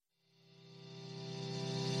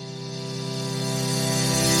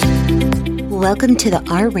Welcome to the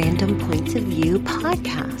Our Random Points of View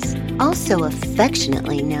podcast, also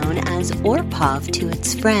affectionately known as ORPOV to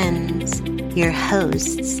its friends. Your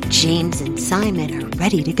hosts, James and Simon, are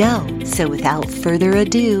ready to go. So without further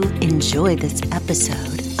ado, enjoy this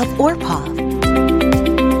episode of ORPOV.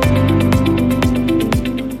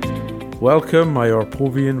 Welcome, my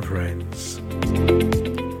Orpovian friends.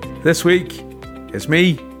 This week, it's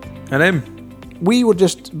me and him. We were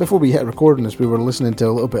just, before we hit recording this, we were listening to a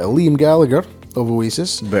little bit of Liam Gallagher of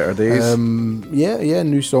Oasis. Better Days.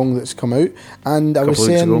 New song that's come out. And I was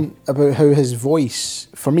saying about how his voice,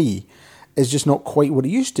 for me, is just not quite what it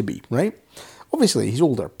used to be, right? Obviously, he's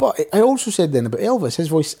older. But I also said then about Elvis, his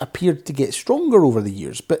voice appeared to get stronger over the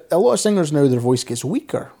years. But a lot of singers now, their voice gets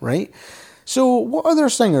weaker, right? So what other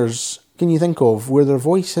singers can you think of where their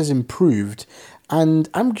voice has improved? And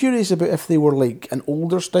I'm curious about if they were like an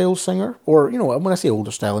older style singer, or, you know, when I say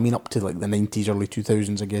older style, I mean up to like the 90s, early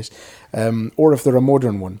 2000s, I guess, or if they're a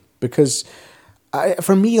modern one. Because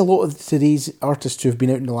for me, a lot of today's artists who have been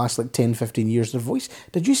out in the last like 10, 15 years, their voice...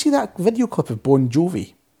 Did you see that video clip of Bon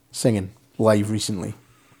Jovi singing live recently?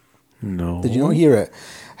 No. Did you not hear it?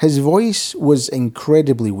 His voice was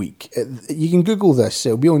incredibly weak. You can Google this.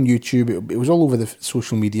 It'll be on YouTube. It was all over the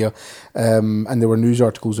social media, and there were news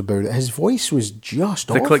articles about it. His voice was just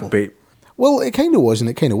awful. The clickbait. Well, it kind of was and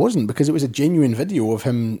it kind of wasn't, because it was a genuine video of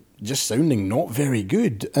him just sounding not very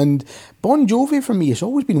good. And Bon Jovi, for me, has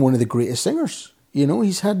always been one of the greatest singers. You know,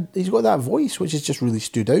 he's got that voice which has just really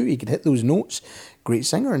stood out. He could hit those notes. Great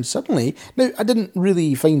singer. And suddenly, now I didn't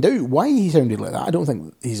really find out why he sounded like that. I don't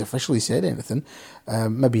think he's officially said anything.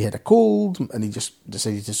 Maybe he had a cold and he just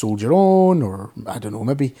decided to soldier on, or I don't know.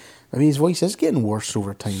 Maybe his voice is getting worse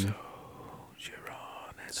over time.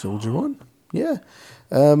 Soldier on. Yeah.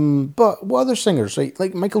 But what other singers, right?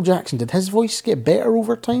 Like Michael Jackson, did his voice get better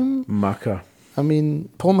over time? Macca. I mean,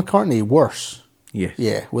 Paul McCartney, worse. Yes.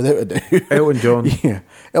 Yeah, without a doubt. Elton John. Yeah.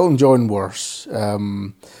 Elton John, worse.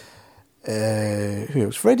 Who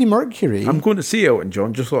else? Freddie Mercury. I'm going to see Elton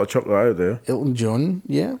John, just thought I'd chuck that out there. Elton John,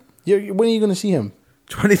 yeah. When are you going to see him?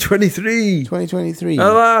 2023. 2023.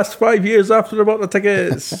 Alas, 5 years after I bought the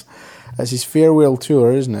tickets. That's his farewell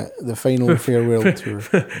tour, isn't it? The final farewell tour.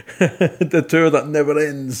 The tour that never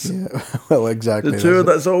ends. Yeah, well, exactly. The tour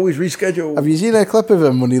that's always rescheduled. Have you seen a clip of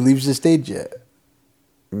him when he leaves the stage yet?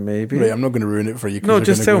 Maybe. Right, I'm not going to ruin it for you. No,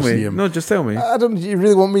 just tell me. No, just tell me. I don't. You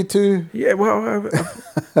really want me to? Yeah, well,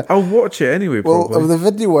 I'll watch it anyway. Well, probably. of the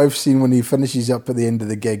video I've seen when he finishes up at the end of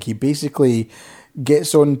the gig, he basically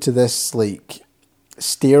gets onto this like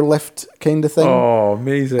stair lift kind of thing. Oh,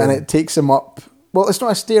 amazing! And it takes him up. Well, it's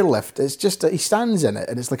not a stair lift. It's just he stands in it,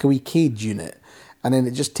 and it's like a wee cage unit, and then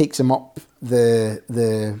it just takes him up the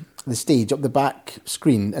stage, up the back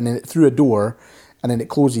screen, and then through a door. And then it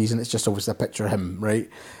closes, and it's just obviously a picture of him, right?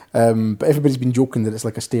 But everybody's been joking that it's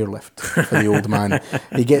like a stair lift for the old man.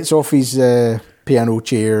 He gets off his piano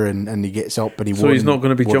chair and he gets up, and he. So he's not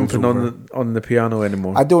going to be jumping on the piano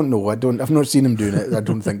anymore. I don't know. I've not seen him doing it. I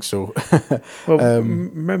don't think so. Well,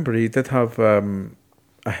 remember he did have a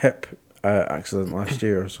hip accident last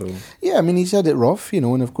year, so yeah. I mean, he's had it rough, you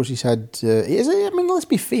know, and of course he's had. I mean, let's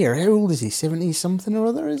be fair. How old is he? 70 something or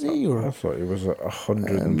other? Is he? Or I thought he was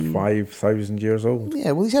 105,000 years old.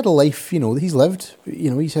 Yeah, well, he's had a life. You know, he's lived.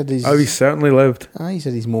 You know, he's had his. Oh, he's certainly lived. He's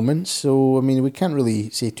had his moments. So I mean, we can't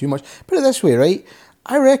really say too much. Put it this way, right?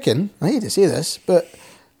 I reckon. I hate to say this, but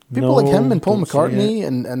people like him and Paul McCartney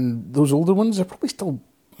and those older ones are probably still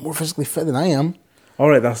more physically fit than I am. All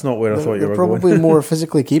right, that's not where I thought you were going. They're probably more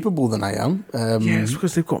physically capable than I am. Yeah, it's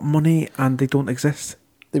because they've got money and they don't exist.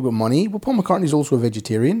 They've got money. Well, Paul McCartney's also a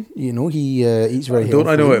vegetarian. You know, he eats very healthy. Don't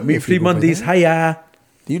I know it? Meat-free Mondays, hiya.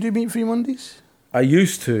 Do you do meat-free Mondays? I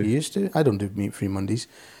used to. You used to? I don't do meat-free Mondays.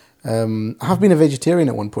 I have been a vegetarian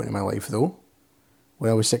at one point in my life, though, when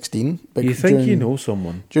I was 16. But you think you know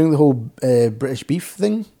someone? During the whole British beef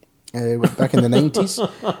thing. Back in the 90s.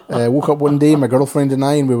 Woke up one day, my girlfriend and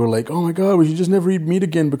I, and we were like, oh my god, we should just never eat meat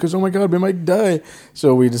again because, oh my god, we might die.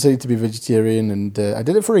 So we decided to be vegetarian, and I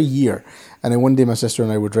did it for a year. And then one day my sister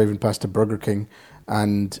and I were driving past a Burger King,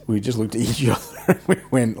 and we just looked at each other and we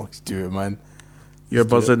went, let's do it, man. You're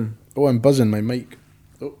buzzing. Oh, I'm buzzing, my mic.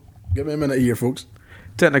 Oh, give me a minute here, folks.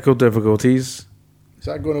 Technical difficulties. Is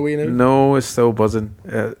that going away now? No, it's still buzzing.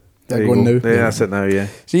 That going now? Yeah, that's it now, yeah.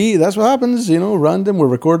 See, that's what happens, you know, random. We're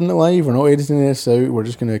recording it live. We're not editing this out. We're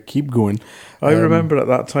just going to keep going. I remember at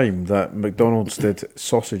that time that McDonald's did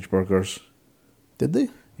sausage burgers. Did they?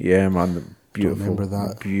 Yeah, man. Beautiful. Don't remember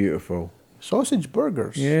that. Beautiful. Sausage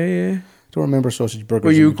burgers? Yeah. Don't remember sausage burgers.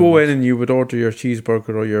 Well, you go in and you would order your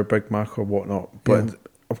cheeseburger or your Big Mac or whatnot. But,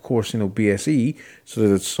 of course, you know, BSE, so they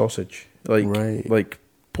did sausage. Like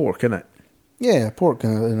pork, innit? Yeah, pork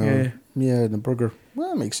in a burger.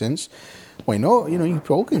 Well, that makes sense. Why not? You can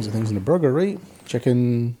put all kinds of things in a burger, right?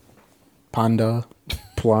 Chicken, panda,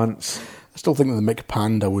 plants. I still think that the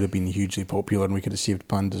McPanda would have been hugely popular and we could have saved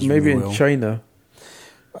pandas Maybe really well. in China.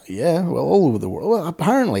 Yeah, well, all over the world. Well,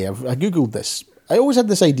 apparently, I Googled this. I always had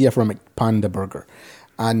this idea for a McPanda burger.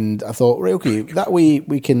 And I thought, right, okay, that way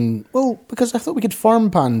we can... Well, because I thought we could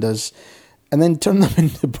farm pandas and then turn them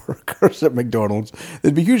into burgers at McDonald's.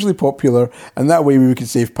 They'd be hugely popular, and that way we could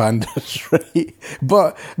save pandas, right?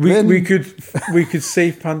 But we could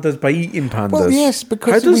save pandas by eating pandas. Well, yes,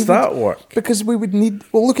 because... How does that work? Because we would need...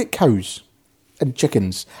 Well, look at cows and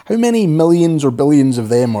chickens. How many millions or billions of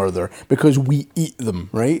them are there? Because we eat them,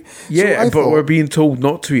 right? Yeah, but we're being told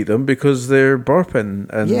not to eat them because they're burping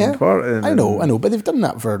and farting. I know, but they've done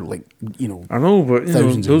that for I know, but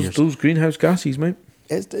those greenhouse gases, mate.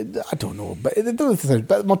 I don't know,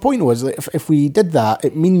 but my point was that if we did that,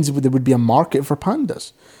 it means there would be a market for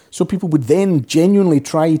pandas. So people would then genuinely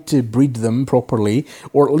try to breed them properly,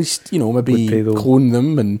 or at least, maybe clone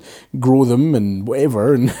them and grow them and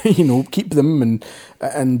whatever, and, keep them and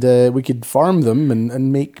we could farm them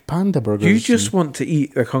and make panda burgers. You just want to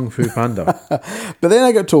eat a Kung Fu panda. But then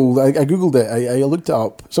I got told, I Googled it, I looked it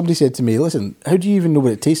up. Somebody said to me, listen, how do you even know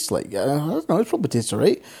what it tastes like? I don't know, it probably tastes all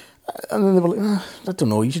right. And then they were like, I don't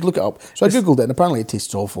know, you should look it up. So I Googled it, and apparently it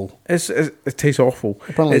tastes awful. It tastes awful.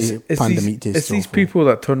 Apparently panda meat tastes awful. It's these people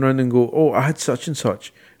that turn around and go, oh, I had such and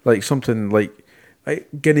such. Like something like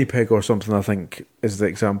guinea pig or something, I think, is the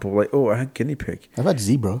example. Like, oh, I had guinea pig. I've had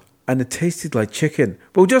zebra. And it tasted like chicken.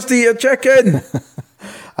 Well, just eat a chicken!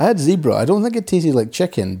 I had zebra. I don't think it tasted like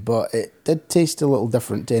chicken, but it did taste a little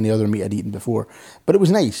different to any other meat I'd eaten before. But it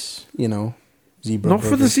was nice, Zebra. Not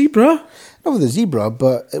for the zebra. Not for the zebra,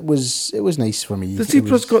 but it was nice for me. The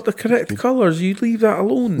zebra's got the correct colours. You leave that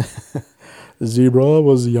alone. The zebra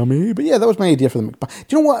was yummy. But yeah, that was my idea for the McPanda.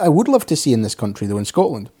 Do you know what I would love to see in this country, though, in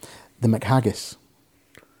Scotland? The McHaggis.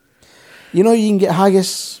 You can get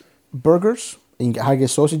haggis burgers. You can get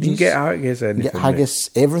haggis sausages. You can get haggis anything. You get haggis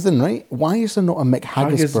everything, right? Why is there not a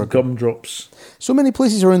McHaggis burger? Gumdrops. So many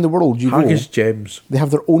places around the world haggis gems. They have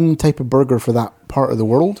their own type of burger for that part of the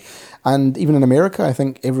world. And even in America, I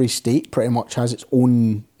think every state pretty much has its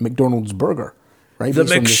own McDonald's burger, right? The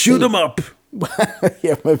McShoot 'em up.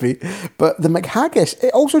 Yeah, maybe. But the McHaggis,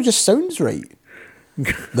 it also just sounds right.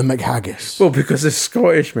 The McHaggis. Well, because it's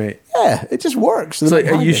Scottish, mate. Yeah, it just works. It's like,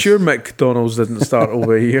 are you sure McDonald's didn't start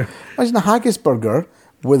over here? Imagine a haggis burger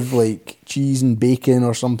with like cheese and bacon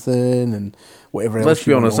or something and whatever else. Let's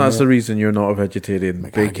be honest, that's the reason you're not a vegetarian.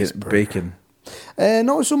 Bacon.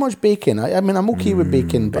 Not so much bacon. I mean, I'm okay with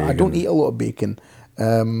bacon, but I don't eat a lot of bacon.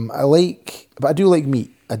 But I do like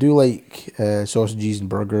meat. I do like sausages and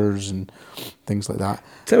burgers and things like that.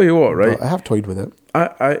 Tell you what, right? But I have toyed with it.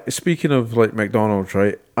 I speaking of like McDonald's,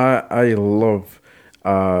 right? I love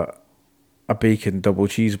a bacon double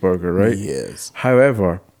cheeseburger, right? Yes.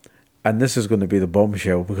 However, and this is going to be the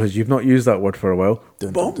bombshell because you've not used that word for a while.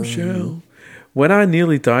 Bombshell. When I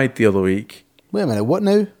nearly died the other week. Wait a minute, what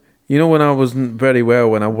now? You know when I wasn't very well,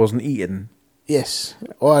 when I wasn't eating? Yes.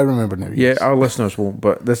 Oh, I remember now. Yes. Yeah, our listeners won't,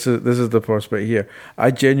 but this is the first bit here.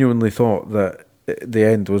 I genuinely thought that the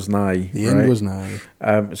end was nigh. The end was nigh.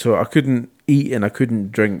 So I couldn't eat and I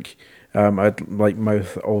couldn't drink. I had like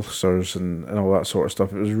mouth ulcers and all that sort of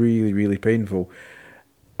stuff. It was really, really painful.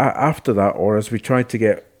 After that, or as we tried to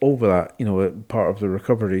get over that, part of the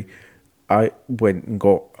recovery, I went and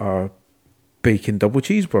got a bacon double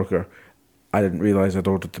cheeseburger. I didn't realise I'd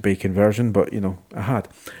ordered the bacon version, but, I had.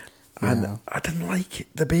 And I didn't like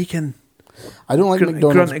the bacon. I don't like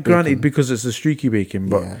McDonald's bacon. Granted, because it's the streaky bacon,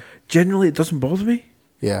 but generally it doesn't bother me.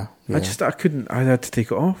 Yeah. I couldn't, I had to take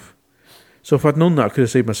it off. So if I'd known that, I could have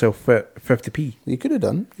saved myself 50p. You could have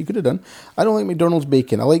done. I don't like McDonald's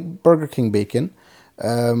bacon. I like Burger King bacon.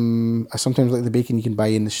 I sometimes like the bacon you can buy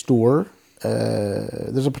in the store.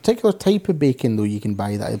 There's a particular type of bacon, though, you can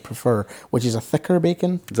buy that I prefer, which is a thicker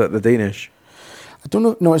bacon. Is that the Danish? I don't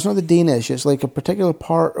know. No, it's not the Danish. It's like a particular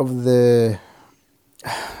part of the...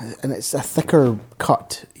 And it's a thicker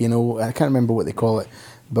cut, I can't remember what they call it.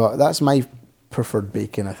 But that's my preferred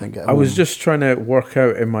bacon, I think. I was just trying to work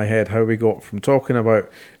out in my head how we got from talking about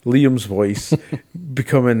Liam's voice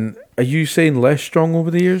becoming... Are you saying less strong over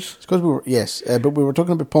the years? It's because but we were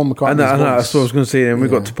talking about Paul McCartney's voice. That's what I was going to say. And we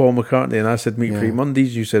got to Paul McCartney and I said meat-free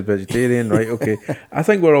Mondays. You said vegetarian, right? Okay. I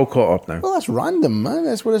think we're all caught up now. Well, that's random, man.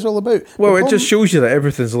 That's what it's all about. Well, it just shows you that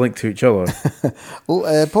everything's linked to each other.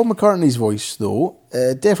 Well, Paul McCartney's voice, though,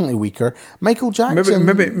 definitely weaker. Michael Jackson...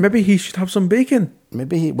 Maybe he should have some bacon.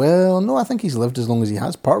 No, I think he's lived as long as he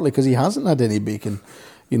has, partly because he hasn't had any bacon.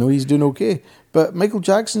 You know, he's doing okay. But Michael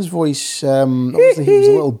Jackson's voice, obviously he was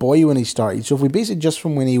a little boy when he started. So if we base it just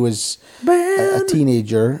from when he was a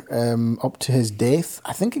teenager up to his death,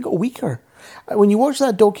 I think it got weaker. When you watch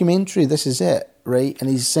that documentary, This Is It, right? And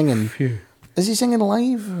he's singing. Phew. Is he singing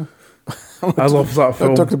live? I love that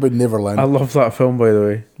film. I'm talking about Neverland. I love that film, by the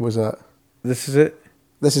way. Was that? This Is It?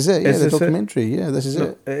 This Is It, yeah, Is the this documentary. Yeah, This Is No,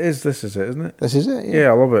 It. it is This Is It, isn't it? This Is It, yeah.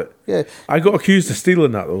 Yeah, I love it. Yeah. I got accused of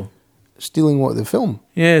stealing that, though. Stealing what, the film?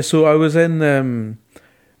 Yeah, so I was in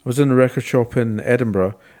a record shop in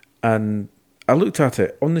Edinburgh, and I looked at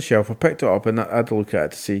it on the shelf. I picked it up and I had a look at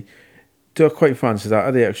it to see, do I quite fancy that?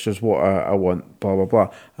 Are the extras what I want? Blah, blah,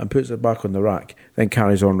 blah. And puts it back on the rack, then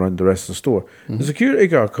carries on around the rest of the store. Mm-hmm. The security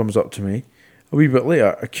guard comes up to me a wee bit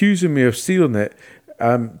later, accusing me of stealing it,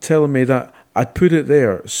 telling me that I'd put it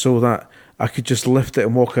there so that I could just lift it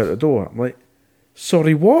and walk out the door. I'm like,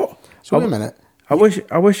 sorry, what? So wait a minute. I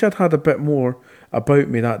wish I'd had a bit more about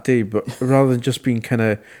me that day, but rather than just being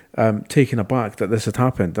kind of taken aback that this had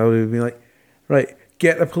happened, I would be like, right,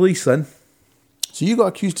 get the police then. So you got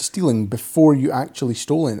accused of stealing before you actually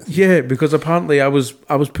stole anything? Yeah, because apparently I was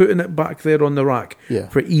putting it back there on the rack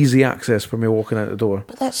for easy access for me walking out the door.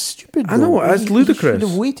 But that's stupid, though. I know, it's ludicrous. You should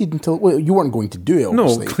have waited until... Well, you weren't going to do it,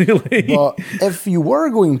 obviously. No, clearly. But if you were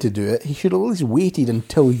going to do it, he should have at least waited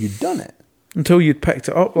until you'd done it. Until you'd picked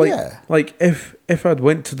it up. Like if I'd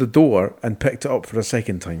went to the door and picked it up for a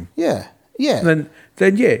second time. Yeah, yeah. Then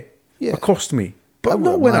accost me. But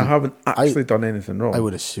not when I haven't actually done anything wrong. I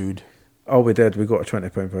would have sued. Oh, we did. We got a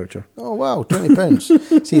 £20 voucher. Oh, wow,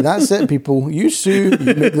 £20. See, that's it, people. You sue,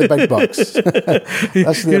 you make the big bucks.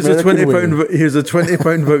 That's the American way. Here's a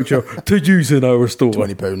 £20 voucher to use in our store.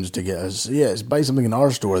 £20 to get us. Yes, buy something in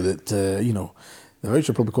our store that, the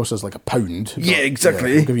voucher probably costs us like £1. Yeah,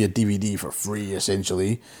 exactly. We'll give you a DVD for free,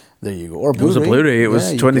 essentially. There you go. Or Blu-ray. It was a Blu-ray. It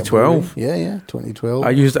was 2012. Yeah, 2012.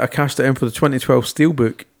 I cashed it in for the 2012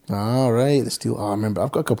 Steelbook. Ah, right. The Steel. I remember.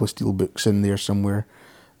 I've got a couple of Steelbooks in there somewhere.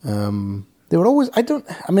 They were always. I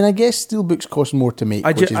guess Steelbooks cost more to make,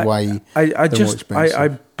 which is why they're more expensive. I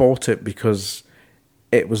bought it because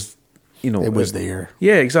it was, it was there.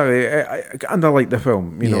 Yeah, exactly. And I like the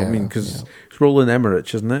film. You know what I mean? Because it's Roland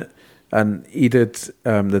Emmerich, isn't it? And he did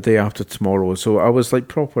The Day After Tomorrow, so I was like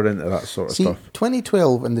proper into that sort of stuff.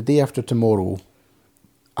 2012 and The Day After Tomorrow,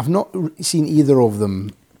 I've not seen either of them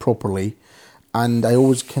properly, and I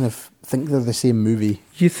always kind of think they're the same movie.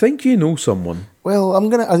 You think you know someone? Well,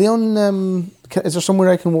 are they on? Is there somewhere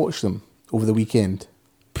I can watch them over the weekend?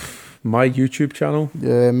 My YouTube channel?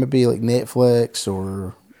 Maybe like Netflix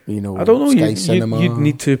or I don't know. Sky Cinema. You'd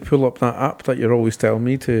need to pull up that app that you're always telling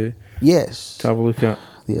me to. Yes. To have a look at.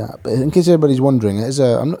 The app. In case everybody's wondering, I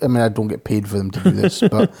don't get paid for them to do this,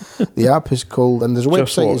 but the app is called, and there's a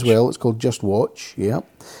website as well, it's called Just Watch, yeah.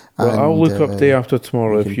 Well, I'll look up Day After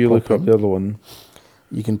Tomorrow if you look up the other one.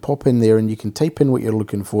 You can pop in there and you can type in what you're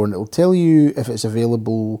looking for, and it'll tell you if it's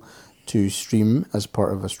available to stream as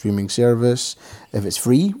part of a streaming service, if it's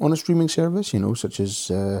free on a streaming service, such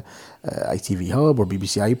as ITV Hub or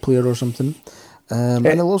BBC iPlayer or something. And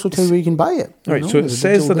it'll also tell you where you can buy it. Right, so it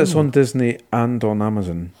says that it's on Disney and on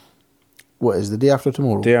Amazon. What is The Day After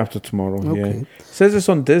Tomorrow? Day After Tomorrow, okay. Yeah. It says it's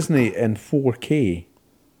on Disney in 4K.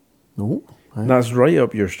 No. That's right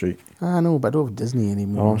up your street. I know, but I don't have Disney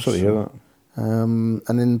anymore. Oh, I'm sorry to hear that.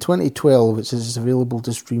 And in 2012, it says it's available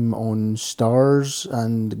to stream on Stars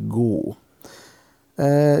and Go.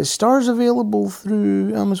 Stars available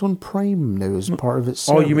through Amazon Prime now as part of its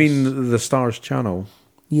service. Oh, you mean the Stars channel?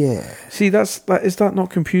 Yeah. See, is that not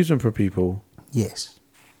confusing for people? Yes.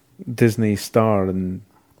 Disney Star and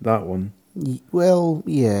that one. Well,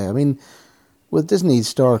 yeah. I mean, with Disney,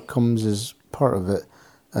 Star comes as part of it.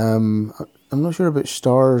 I'm not sure about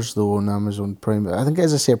Stars though on Amazon Prime. I think it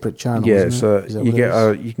is a separate channel. Yeah,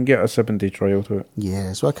 you can get a 7-day trial to it.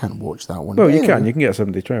 Yeah, so I can't watch that one. Well, you can get a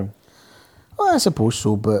 7-day trial. Well, I suppose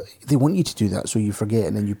so, but they want you to do that, so you forget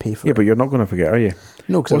and then you pay for it. Yeah, but you're not going to forget, are you?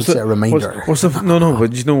 No, because I'll set a reminder.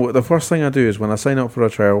 But you know what? The first thing I do is when I sign up for a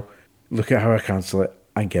trial, look at how I cancel it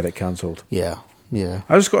and get it cancelled. Yeah.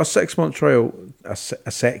 I just got a 6-month trial, a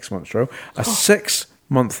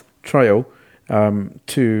 6-month trial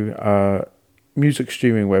to a music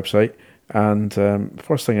streaming website, and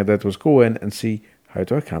first thing I did was go in and see how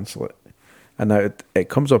do I cancel it. And now it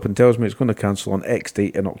comes up and tells me it's going to cancel on X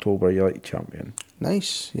date in October. You're like, champion.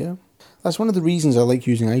 Nice, yeah. That's one of the reasons I like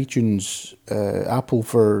using iTunes, Apple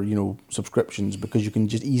for, subscriptions, because you can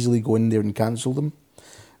just easily go in there and cancel them,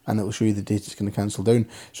 and it'll show you the date it's going to cancel down.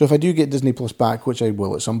 So if I do get Disney Plus back, which I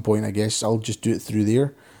will at some point, I guess, I'll just do it through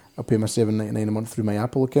there. I'll pay my $7.99 a month through my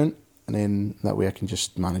Apple account, and then that way I can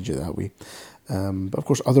just manage it that way. But of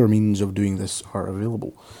course, other means of doing this are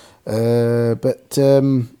available.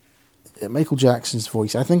 Michael Jackson's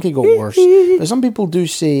voice, I think it got worse. But some people do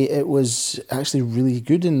say it was actually really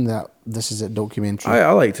good in that This Is It documentary.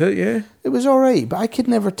 I liked it, yeah. It was all right, but I could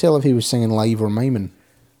never tell if he was singing live or miming.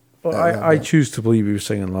 Well, I choose to believe he was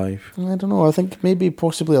singing live. I don't know. I think maybe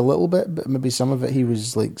possibly a little bit, but maybe some of it he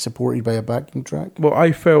was like supported by a backing track. Well,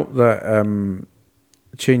 I felt that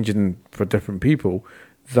changing for different people,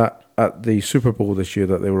 that at the Super Bowl this year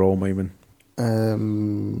that they were all miming.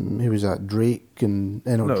 Who was that? Drake and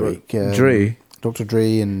Dre, Dr.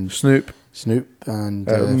 Dre and Snoop and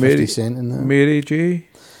 50 Mary, Cent in there. Mary J.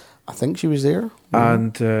 I think she was there.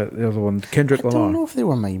 And the other one, Kendrick Lamar. I don't know if they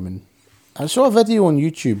were miming. I saw a video on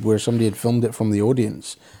YouTube where somebody had filmed it from the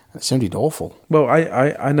audience, and it sounded awful. Well,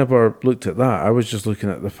 I never looked at that. I was just looking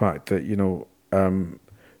at the fact that,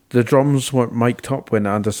 the drums weren't mic'd up when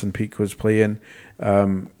Anderson .Peak was playing.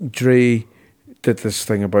 Dre did this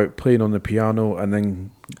thing about playing on the piano and then...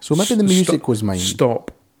 So maybe the music was mimed.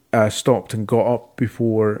 Stopped and got up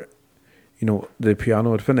before, the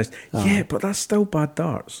piano had finished. Yeah, but that's still bad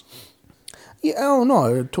darts. Yeah, oh no, I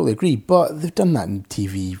totally agree. But they've done that in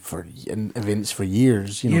TV in events for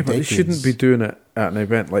years. But decades. they shouldn't be doing it at an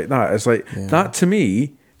event like that. It's like that to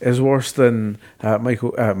me is worse than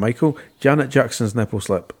Janet Jackson's nipple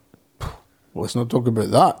slip. Well, let's not talk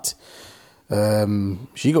about that.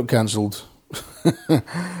 She got cancelled.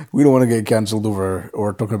 We don't want to get cancelled over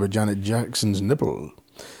or talking about Janet Jackson's nipple.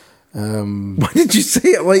 Why did you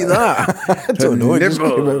say it like that? I don't know.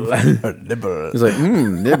 Nipple. It's like,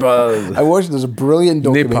 nipple. I watched, there's a brilliant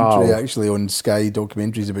documentary Nipple. actually on Sky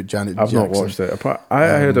Documentaries about Janet Jackson. I've not watched it. I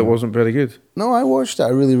heard it wasn't very good. No, I watched it.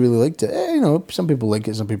 I really, really liked it. Some people like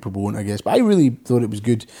it, some people won't, I guess. But I really thought it was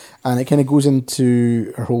good. And it kind of goes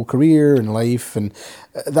into her whole career and life. And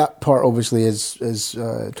that part obviously is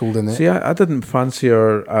told in it. See, I didn't fancy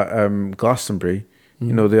her at Glastonbury.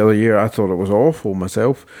 The other year, I thought it was awful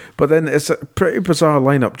myself. But then it's a pretty bizarre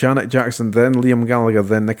lineup. Janet Jackson, then Liam Gallagher,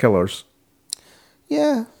 then The Killers.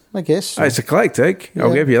 Yeah, I guess so. It's eclectic.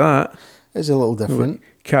 I'll give you that. It's a little different.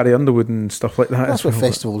 Carrie Underwood and stuff like that. That's what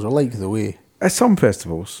festivals are like, the way. It's some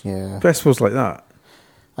festivals. Yeah. Festivals like that.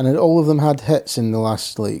 And all of them had hits in the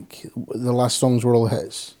last songs were all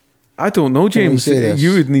hits. I don't know, James.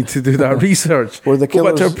 You would need to do that research. Or the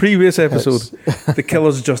Killers. Go back to a previous episode. The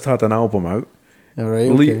Killers just had an album out. All right,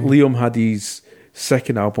 okay. Liam had his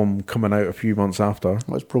second album coming out a few months after.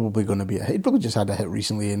 Well, it's probably going to be a hit. He probably just had a hit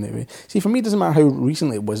recently anyway. See, for me, it doesn't matter how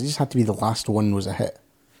recently it was. It just had to be the last one was a hit.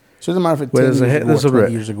 So it doesn't matter if it's 10 years ago or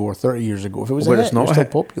 20 years ago or 30 years ago. If it was a hit, it's still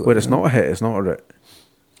popular. Where it's not a hit, it's not a hit.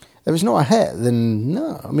 If it's not a hit, then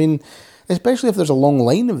no. I mean, especially if there's a long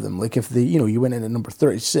line of them. Like if you went in at number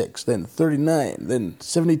 36, then 39, then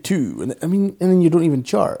 72, and then you don't even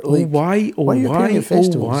chart. Like, why are you playing at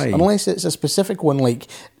festivals? Unless it's a specific one like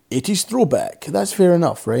 80s throwback. That's fair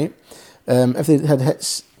enough, right? If they had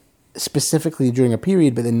hits specifically during a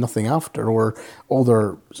period, but then nothing after, or all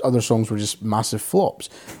their other songs were just massive flops,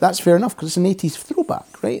 that's fair enough because it's an 80s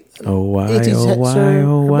throwback, right? Oh why, 80s oh why,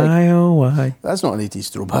 oh why, oh why? That's not an 80s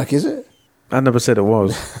throwback, is it? I never said it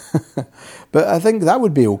was. But I think that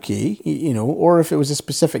would be okay, or if it was a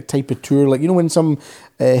specific type of tour, like, when some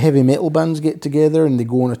heavy metal bands get together and they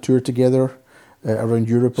go on a tour together around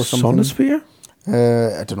Europe or something. Sonosphere?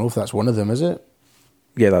 I don't know if that's one of them, is it?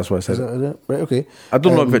 Yeah, that's what I said. Is it? Right, okay. I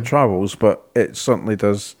don't know if it travels, but it certainly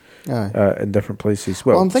does in different places.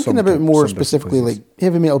 Well, I'm thinking about more specifically like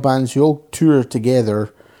heavy metal bands who all tour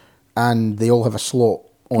together and they all have a slot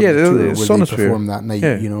on the tour where they perform that night,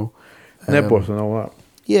 Nebworth and all that.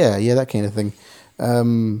 Yeah, that kind of thing.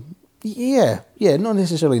 Not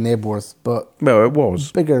necessarily Nebworth, but it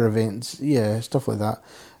was bigger events. Yeah, stuff like that.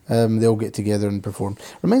 They all get together and perform.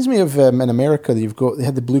 Reminds me of in America, they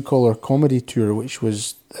had the Blue Collar Comedy Tour, which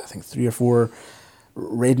was I think 3 or 4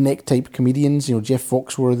 redneck type comedians. Jeff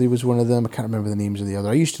Foxworthy was one of them. I can't remember the names of the other.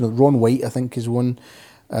 I used to know Ron White, I think, is one.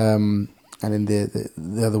 And then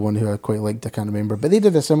the other one who I quite liked, I can't remember. But they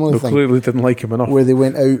did a similar thing. Clearly didn't like him enough. Where they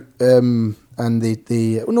went out and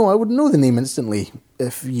they I would know the name instantly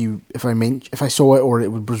if I saw it or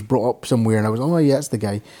it was brought up somewhere and I was, oh yeah, that's the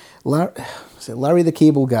guy. Larry the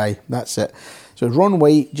Cable Guy, that's it. So it's Ron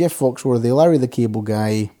White, Jeff Foxworthy, Larry the Cable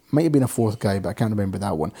Guy, might have been a fourth guy, but I can't remember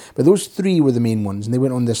that one. But those 3 were the main ones, and they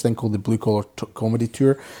went on this thing called the Blue Collar Comedy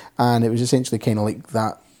Tour, and it was essentially kind of like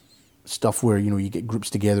that stuff where you get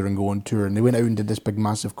groups together and go on tour, and they went out and did this big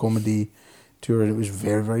massive comedy tour, and it was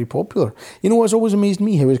very, very popular. What's always amazed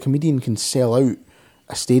me, how a comedian can sell out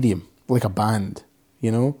a stadium like a band.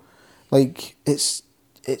 Like it's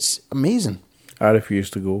amazing. I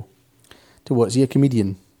refuse to go. To what? Is he a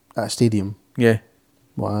comedian at a stadium? Yeah.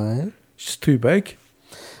 Why? It's just too big.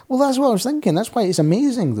 Well, that's what I was thinking. That's why it's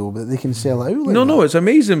amazing, though, that they can sell it out like No, it's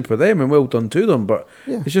amazing for them and well done to them, but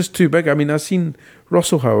it's just too big. I mean, I've seen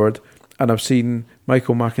Russell Howard and I've seen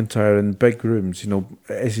Michael McIntyre in big rooms,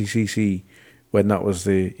 SECC, when that was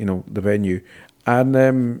the venue.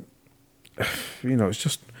 And, it's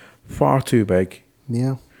just far too big.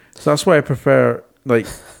 Yeah. So that's why I prefer,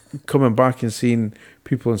 coming back and seeing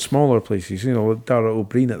people in smaller places, Dara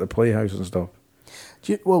O'Brien at the Playhouse and stuff.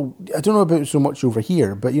 Well, I don't know about so much over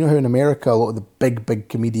here, but you know how in America a lot of the big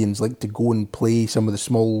comedians like to go and play some of the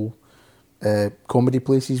small comedy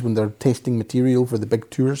places when they're testing material for the big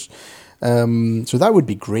tours. So that would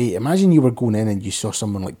be great. Imagine you were going in and you saw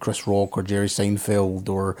someone like Chris Rock or Jerry Seinfeld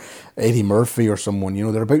or Eddie Murphy or someone,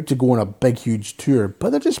 they're about to go on a big, huge tour, but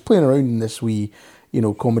they're just playing around in this wee,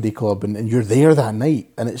 comedy club and you're there that night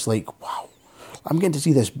and it's like, wow, I'm getting to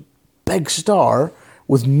see this big star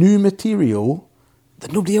with new material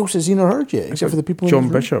that nobody else has seen or heard yet, except for the people in John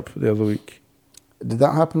the room. Bishop the other week. Did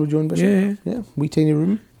that happen with John Bishop? Yeah. Wee tiny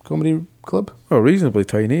room, comedy club. Oh, reasonably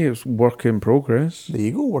tiny. It's work in progress. There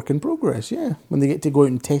you go, work in progress, yeah. When they get to go out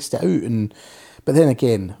and test it out. But then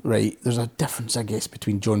again, right, there's a difference, I guess,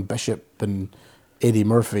 between John Bishop and Eddie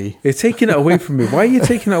Murphy. You're taking it away from me. Why are you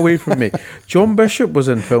taking it away from me? John Bishop was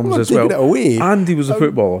in films as well. It away. And he was a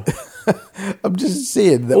footballer. I'm just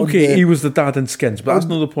saying that. Okay, he was the dad in Skins, but that's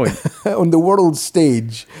not the point. On the world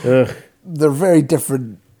stage, they're very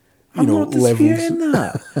different, I'm not disputing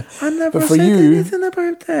levels. that. I never said anything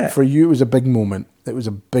about that. For you, it was a big moment. It was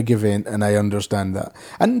a big event, and I understand that.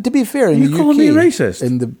 And to be fair, in the UK... You calling me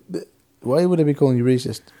racist? Why would I be calling you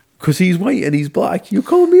racist? Because he's white and he's black. You're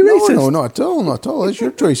calling me racist? No, not at all. It's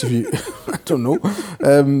your choice if you... I don't know.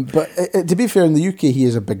 But to be fair, in the UK, he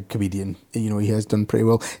is a big comedian. He has done pretty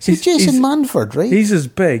well. He's Jason Manford, right? He's as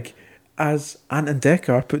big as Ant and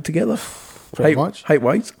Decker put together. Pretty much.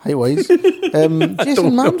 Height-wise. Jason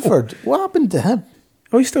Manford, what happened to him?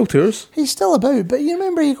 Oh, he still tours. He's still about, but you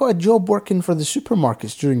remember he got a job working for the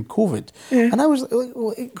supermarkets during COVID. Yeah. And I was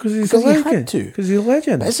like, because he had to. Because he's a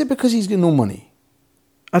legend. But is it because he's got no money?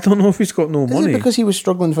 I don't know if he's got no money. Is it because he was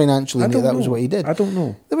struggling financially and that was what he did? I don't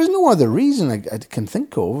know. There was no other reason I can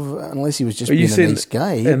think of, unless he was just being a nice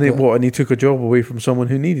guy. And he took a job away from someone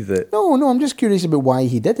who needed it? No, I'm just curious about why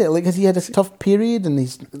he did it. Like, has he had a tough period and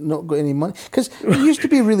he's not got any money? Because he used to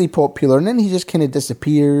be really popular and then he just kind of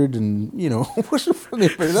disappeared and, what's so funny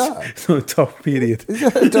about that? It's not a tough period. Is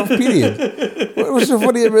that a tough period? What's so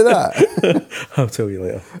funny about that? I'll tell you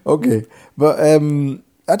later. Okay. But,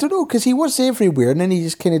 I don't know, because he was everywhere and then he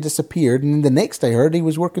just kind of disappeared. And then the next I heard, he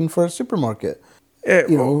was working for a supermarket,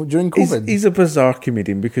 during COVID. He's a bizarre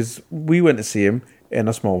comedian because we went to see him in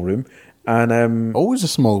a small room. And always a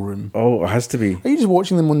small room. Oh, it has to be. Are you just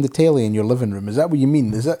watching them on the telly in your living room? Is that what you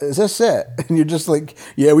mean? Is this it? And you're just like,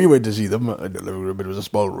 yeah, we went to see them in the living room, but it was a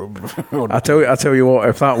small room. I tell you what,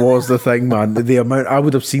 if that was the thing, man, the amount I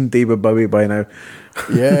would have seen David Bowie by now.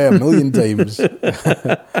 Yeah, a million times.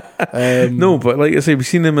 No, but like I say, we've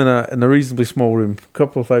seen him in a reasonably small room, a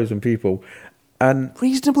couple of thousand people. And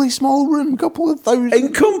reasonably small room, couple of thousand.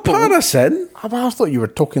 In comparison, I thought you were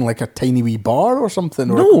talking like a tiny wee bar or something,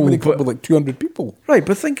 or a comedy club with like 200 people. Right,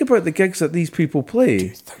 but think about the gigs that these people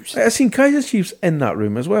play. I've seen Kaiser Chiefs in that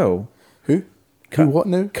room as well. Who? Who? What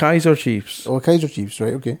now? Kaiser Chiefs. Oh, Kaiser Chiefs,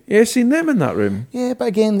 right? Okay. Yeah, I've seen them in that room. Yeah, but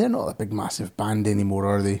again, they're not a big, massive band anymore,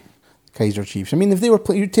 are they? Kaiser Chiefs. I mean, if they were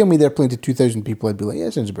you tell me they're playing to 2,000 people, I'd be like, yeah,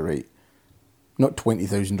 that sounds about right. Not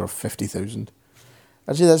 20,000 or 50,000.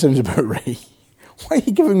 I'd say that sounds about right. Why are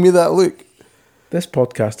you giving me that look? This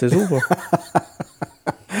podcast is over.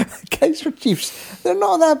 Kaiser Chiefs, they're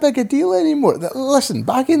not that big a deal anymore. Listen,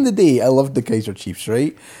 back in the day, I loved the Kaiser Chiefs,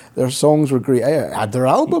 right? Their songs were great. I had their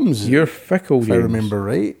albums. You're fickle, if I remember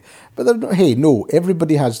right. But they're not, hey, no,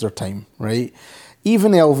 everybody has their time, right?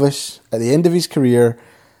 Even Elvis, at the end of his career,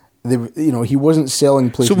 he wasn't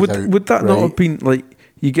selling places out. So would that not have been like,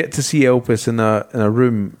 you get to see Elvis in a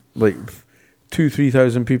room like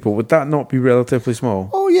 2,000-3,000 people? Would that not be relatively small?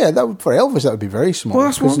 Oh yeah, for Elvis that would be very small. Well,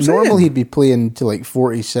 that's what I'm saying. Normally he'd be playing to like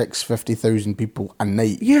 46,000-50,000 people a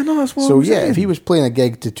night. Yeah, no, that's what I'm saying. So yeah, if he was playing a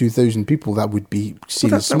gig to 2,000 people, that would be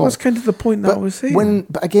seen as small. That was kind of the point that I was saying.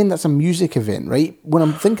 But again, that's a music event, right? When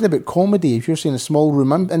I'm thinking about comedy, if you're saying a small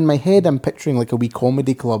room, in my head I'm picturing like a wee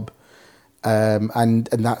comedy club. And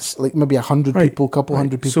that's like maybe 100 people, couple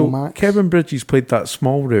hundred people max. Kevin Bridges played that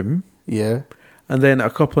small room. Yeah. And then a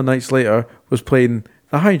couple of nights later was playing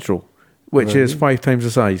the Hydro, which is 5 times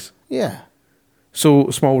the size. Yeah. So,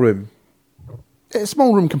 small room. A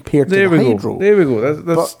small room compared to the Hydro. There we go.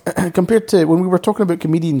 That's but compared to when we were talking about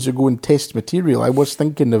comedians who go and test material, I was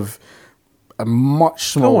thinking of a much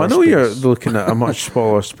smaller. No, I know space. you're looking at a much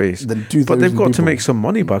smaller space, Than 2,000 but they've got to people. make some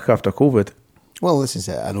money back after COVID. Well, this is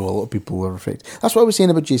it. I know a lot of people were affected. That's what I was saying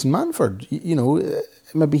about Jason Manford.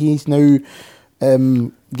 Maybe he's now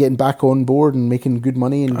getting back on board and making good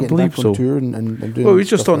money and getting back on tour and doing. Well, he's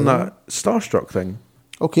just stuff on like that Starstruck thing.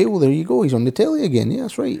 Okay, well there you go. He's on the telly again. Yeah,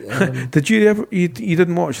 that's right. Did you ever? You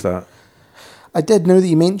didn't watch that? I did. Now that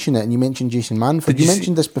you mention it, and you mentioned Jason Manford, you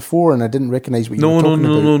mentioned this before, and I didn't recognise what you were talking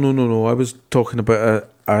about. No. I was talking about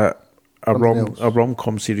a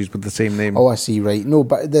rom-com series with the same name. Oh, I see. Right. No,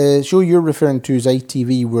 but the show you're referring to is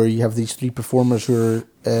ITV, where you have these 3 performers who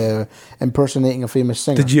are impersonating a famous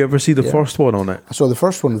singer. Did you ever see the first one on it? I saw the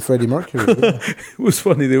first one with Freddie Mercury. Yeah. It was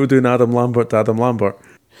funny. They were doing Adam Lambert to Adam Lambert.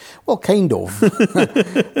 Well, kind of.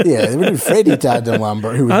 Yeah, they were doing Freddie to Adam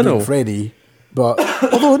Lambert, who was doing Freddie. But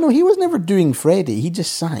although no, he was never doing Freddie. He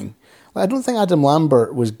just sang. I don't think Adam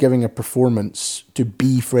Lambert was giving a performance to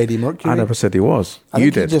be Freddie Mercury. I never said he was. I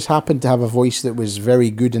think he just happened to have a voice that was very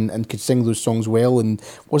good and could sing those songs well and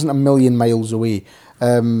wasn't a million miles away.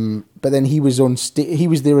 But then he was on he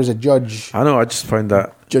was there as a judge. I know. I just found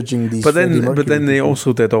that judging these. But then they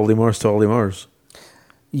also did Ollie Murs to Ollie Murs.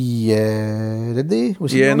 Yeah, did they?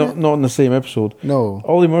 Was he not in the same episode. No,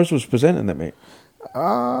 Ollie Murs was presenting it, mate.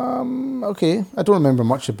 Okay. I don't remember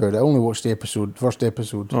much about it. I only watched the first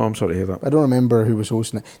episode. Oh, I'm sorry to hear that. I don't remember who was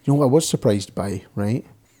hosting it. You know what I was surprised by, right?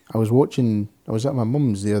 I was at my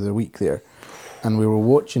mum's the other week there, and we were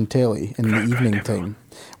watching telly in the evening time.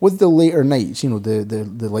 With the later nights,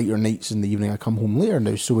 the later nights in the evening, I come home later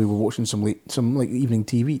now, so we were watching some evening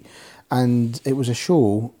TV. And it was a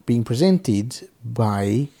show being presented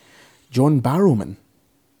by John Barrowman.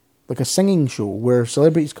 Like a singing show where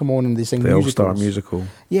celebrities come on and they sing musicals. The All-Star Musical.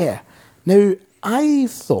 Yeah. Now, I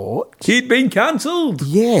thought... He'd been cancelled!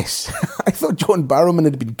 Yes. I thought John Barrowman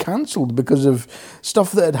had been cancelled because of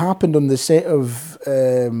stuff that had happened on the set of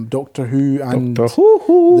Doctor Who and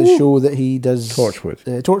the show that he does... Torchwood.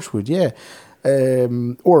 Torchwood, yeah.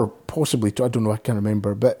 Or possibly, I don't know, I can't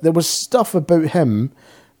remember. But there was stuff about him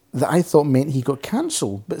that I thought meant he got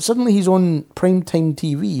cancelled. But suddenly he's on primetime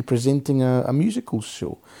TV presenting a musical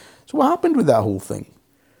show. So what happened with that whole thing?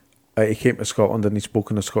 He came to Scotland and he spoke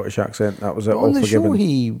in a Scottish accent. That was it. On the show,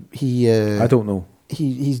 he I don't know.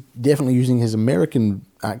 He's definitely using his American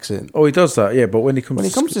accent. Oh, he does that, yeah. But when he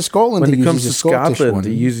comes to Scotland, he uses a Scottish Scotland, one.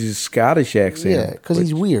 he uses his Scottish accent. Yeah, because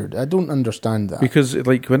he's weird. I don't understand that. Because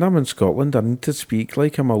when I'm in Scotland, I need to speak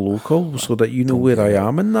like I'm a local, so that you know where I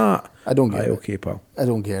am in that. I don't get it. Okay, pal. I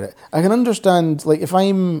don't get it. I can understand, like, if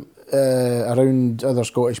I'm around other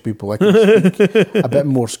Scottish people, I can speak a bit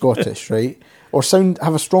more Scottish, right? Or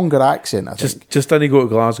have a stronger accent, I think. Just then you go to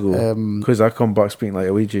Glasgow, because I come back speaking like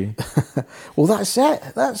a Ouija. Well, that's it.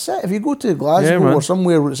 If you go to Glasgow or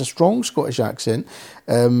somewhere where it's a strong Scottish accent,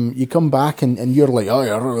 you come back and you're like,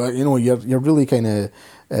 you're really kind of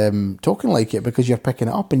talking like it because you're picking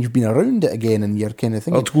it up and you've been around it again and you're kind of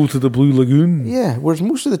thinking... Let's go to the Blue Lagoon. Yeah, whereas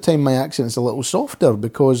most of the time my accent's a little softer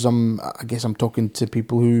because I guess I'm talking to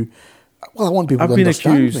people who... Well, I want people to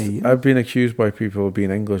understand me. I've been accused by people of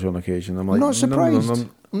being English on occasion. I'm like, I'm not surprised. No.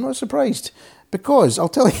 I'm not surprised because I'll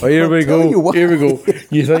tell you. Oh, here we go. Here we go.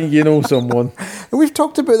 You think you know someone? And we've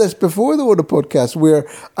talked about this before, though, on a podcast where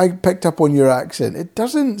I picked up on your accent. It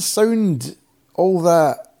doesn't sound all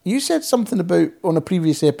that. You said something about on a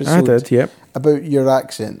previous episode. I did, yep. About your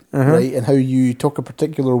accent, right, and how you talk a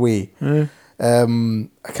particular way.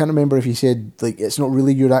 I can't remember if you said like it's not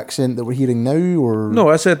really your accent that we're hearing now, or no.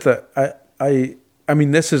 I said that I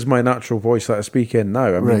mean this is my natural voice that I speak in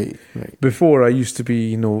now. I mean, right. Before I used to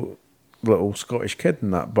be little Scottish kid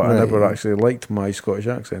and that, but I never actually liked my Scottish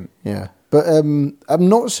accent. Yeah, but I'm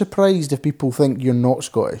not surprised if people think you're not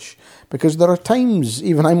Scottish because there are times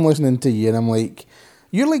even I'm listening to you and I'm like,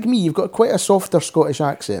 you're like me. You've got quite a softer Scottish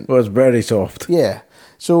accent. Well, it's very soft. Yeah.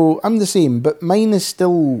 So I'm the same, but mine is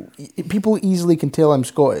still... People easily can tell I'm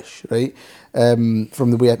Scottish, right?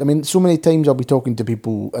 From the way so many times I'll be talking to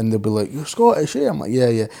people and they'll be like, "You're Scottish, eh?" I'm like,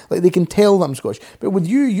 yeah. Like, they can tell that I'm Scottish. But with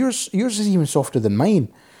you, yours is even softer than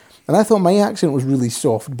mine. And I thought my accent was really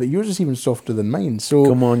soft, but yours is even softer than mine. So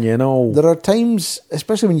come on, there are times,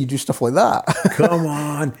 especially when you do stuff like that. Come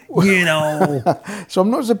on, So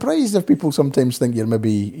I'm not surprised if people sometimes think you're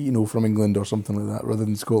maybe, from England or something like that rather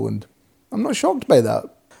than Scotland. I'm not shocked by that.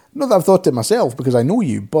 Not that I've thought it myself because I know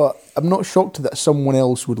you, but I'm not shocked that someone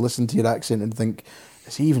else would listen to your accent and think,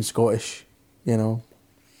 is he even Scottish? And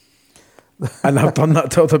I've done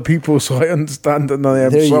that to other people, so I understand it. And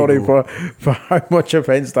I'm sorry for how much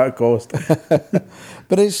offence that caused.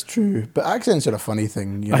 But it's true. But accents are a funny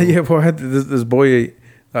thing. Yeah, well, I had this boy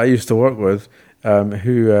that I used to work with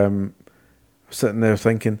who was sitting there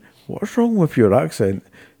thinking, what's wrong with your accent?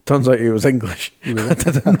 Turns out he was English. I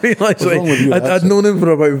didn't realise. I'd known him for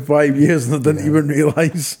about 5 years and I didn't even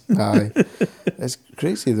realise. Aye. It's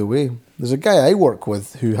crazy the way. There's a guy I work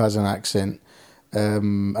with who has an accent,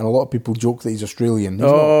 and a lot of people joke that he's Australian. He's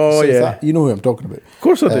not yeah. You know who I'm talking about. Of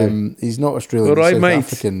course I do. He's not Australian, All right, he's South mate.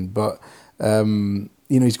 African, but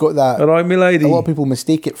he's got that. All right, my lady. A lot of people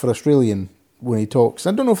mistake it for Australian when he talks.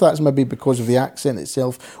 I don't know if that's maybe because of the accent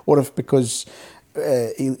itself, or if because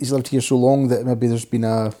he's lived here so long that maybe there's been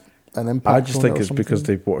an impact. I just think it's because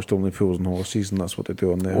they've watched Only Fools and Horses, and that's what they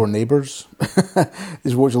do on there. Or Neighbours.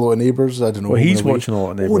 He's watched a lot of Neighbours. I don't know. Well, he's watching a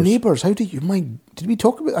lot of Neighbours. Oh, Neighbours. How do you mind? Did we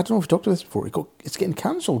talk about? I don't know if we talked about this before. It's getting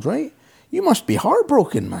cancelled, right? You must be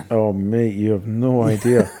heartbroken, man. Oh, mate, you have no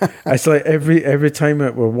idea. It's like every time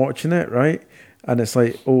that we're watching it, right? And it's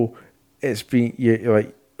like, it's been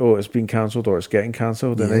cancelled or it's getting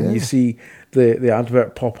cancelled, and then you see the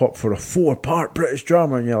advert pop up for a 4-part British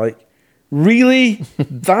drama, and you're like, really?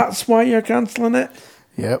 That's why you're cancelling it?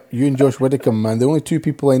 Yep, you and Josh Widdicombe, man. The only two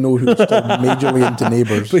people I know who are still majorly into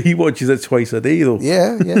Neighbours. But he watches it twice a day, though.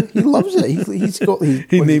 Yeah, he loves it.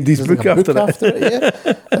 He named his book after it.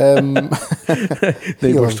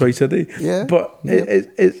 Neighbours twice a day. Yeah, but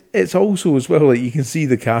it's also as well, like, you can see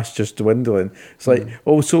the cast just dwindling. It's like,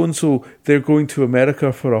 so and so, they're going to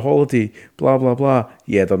America for a holiday, blah blah blah.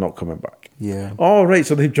 Yeah, they're not coming back. Yeah. Oh, right,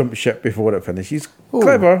 so they've jumped ship before it finishes.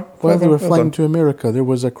 Clever. While they were flying to America, there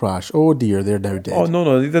was a crash. Oh dear, they're now dead. Oh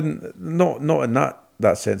no, they didn't. Not in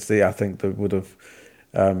that sense. I think they would have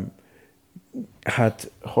had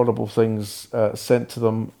horrible things sent to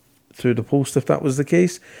them through the post if that was the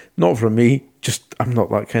case. Not from me. Just I'm not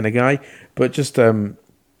that kind of guy. But just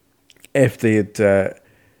if they had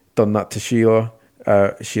done that to Sheila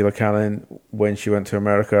Cannon when she went to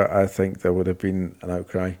America, I think there would have been an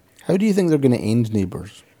outcry. How do you think they're going to end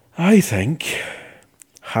Neighbours? I think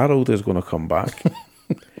Harold is going to come back.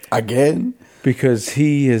 Again? Because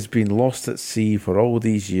he has been lost at sea for all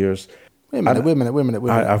these years. Wait a minute.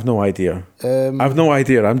 I have no idea. I've no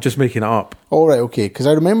idea. I'm just making it up. All right, okay. Because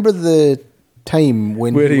I remember the time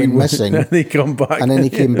when he went missing. And he come back. And then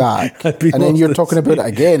he came back. And then you're talking about it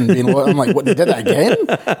again. I'm like, what, they did it again?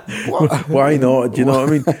 What? Why not? Do you know what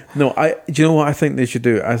I mean? No, do you know what I think they should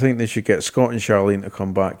do? I think they should get Scott and Charlene to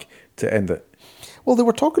come back to end it. Well, they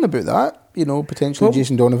were talking about that, potentially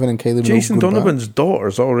Jason Donovan and Kylie Minogue. Jason Donovan's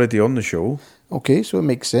daughter's already on the show. Okay, so it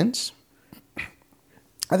makes sense.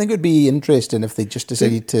 I think it would be interesting if they just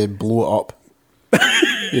decided to blow it up. But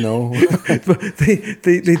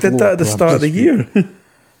they did that at the start of the year.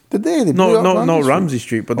 Did they? Not Ramsey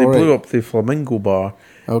Street, but they blew up the Flamingo Bar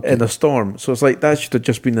in a storm. So it's like that should have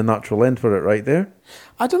just been the natural end for it right there.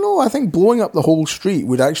 I don't know. I think blowing up the whole street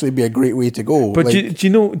would actually be a great way to go. But do you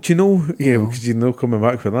know? Yeah, because coming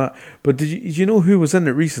back for that. But do you know who was in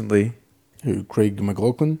it recently? Who? Craig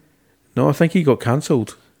McLachlan? No, I think he got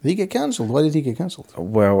cancelled. Did he get cancelled? Why did he get cancelled?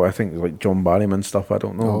 Well, I think like John Barryman stuff. I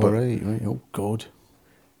don't know. Oh, right. Oh, God.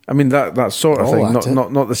 I mean that sort of thing.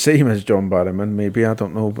 Not the same as John Barryman. Maybe, I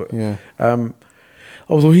don't know. But yeah.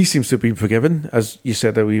 Although he seems to have been forgiven, as you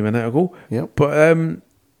said a wee minute ago. Yep. But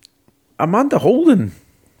Amanda Holden.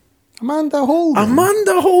 In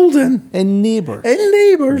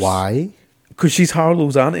Neighbours. Why? Because she's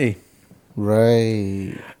Harlow's auntie.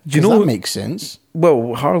 Right. Do you know that makes sense?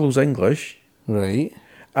 Well, Harlow's English. Right.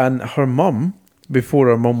 And her mum, before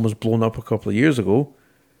her mum was blown up a couple of years ago,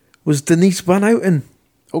 was Denise Van Outen.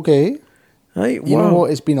 Okay. Right. You know what?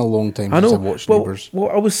 It's been a long time since I've watched Neighbours. Well,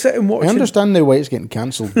 I was sitting watching. I understand now why it's getting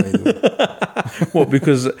cancelled, by the way. What,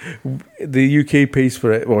 because the UK pays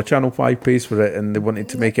for it, well, Channel 5 pays for it, and they wanted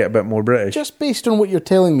to make it a bit more British. Just based on what you're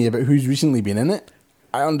telling me about who's recently been in it,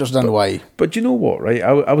 I understand why. But you know what, right?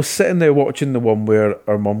 I was sitting there watching the one where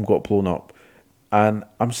her mum got blown up, and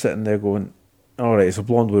I'm sitting there going, all right, it's a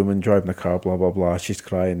blonde woman driving a car, blah, blah, blah. She's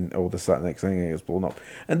crying, all this, that, next thing, and it's blown up.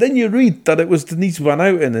 And then you read that it was Denise Van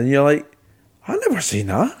Outen, and you're like, I never seen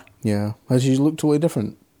that. Yeah. Has she looked totally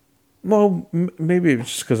different? Well, maybe it was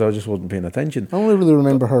just because I just wasn't paying attention. I only really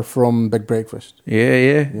remember her from Big Breakfast.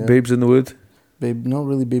 Yeah. Babes in the Wood. Not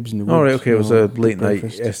really Babes in the Wood. All right, okay, it was a late night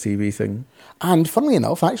STV thing. And funnily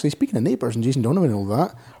enough, actually, speaking of Neighbours and Jason Donovan and all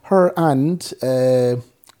that, her and,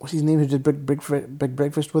 what's his name who did Big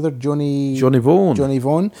Breakfast with her? Johnny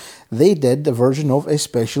Vaughan. They did a version of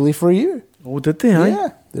Especially for You. Oh, did they?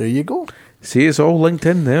 Yeah, there you go. See, it's all linked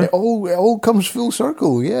in there. It all comes full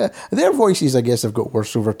circle, yeah. Their voices, I guess, have got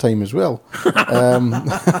worse over time as well.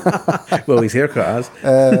 Well, his haircut has.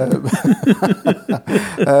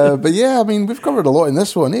 But yeah, I mean, we've covered a lot in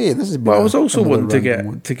this one, eh? This is. But I was also wanting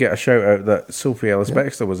to get a shout out that Sophie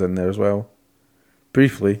Ellis-Bextor was in there as well,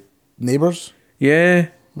 briefly. Neighbours. Yeah.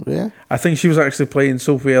 Yeah. I think she was actually playing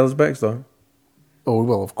Sophie Ellis-Bextor. Oh,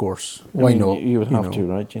 well, of course. Why not? You would have to,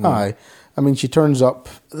 right? You know? Aye. I mean, she turns up.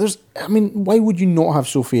 Why would you not have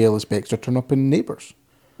Sophie Ellis-Bextor turn up in Neighbours?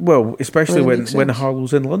 Well, especially when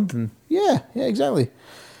Harlow's in London. Yeah, exactly.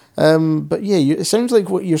 But yeah, it sounds like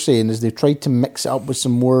what you're saying is they've tried to mix it up with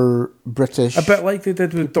some more British. A bit like they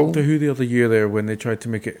did with Doctor Who the other year there, when they tried to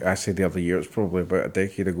make it. I say the other year, it's probably about a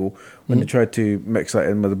decade ago, when they tried to mix that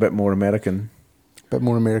in with a bit more American. Bit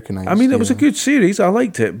more Americanized. I mean, it was a good series. I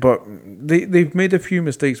liked it, but they've made a few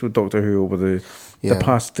mistakes with Doctor Who over the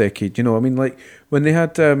past decade. You know, I mean, like when they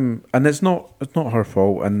had, and it's not her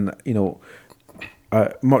fault, and you know,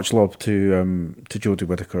 much love to Jodie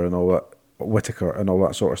Whittaker and all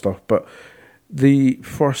that sort of stuff. But the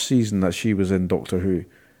first season that she was in Doctor Who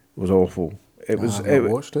was awful. I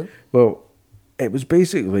watched it. Well, it was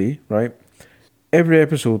basically right. Every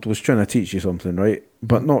episode was trying to teach you something, right?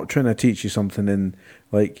 But not trying to teach you something in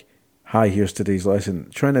like, hi, here's today's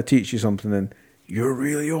lesson. Trying to teach you something in, you're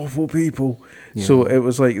really awful people. Yeah. So it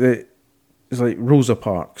was like it's like Rosa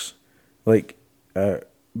Parks, like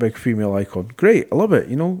big female icon. Great, I love it.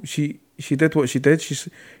 You know, she did what she did. She's,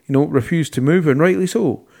 you know, refused to move, and rightly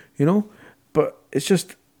so. You know, but it's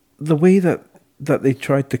just the way that they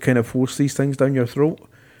tried to kind of force these things down your throat.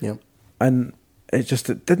 Yeah, and it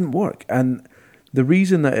didn't work. And the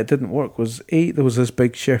reason that it didn't work was, there was this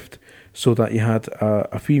big shift so that you had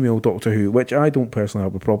a female Doctor Who, which I don't personally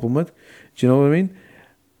have a problem with. Do you know what I mean?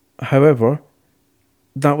 However,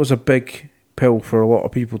 that was a big pill for a lot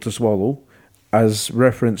of people to swallow, as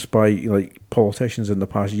referenced by like politicians in the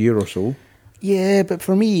past year or so. Yeah, but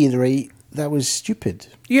for me, right, that was stupid.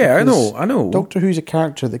 Yeah, I know. Doctor Who's a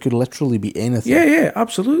character that could literally be anything. Yeah,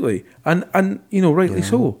 absolutely, and you know, rightly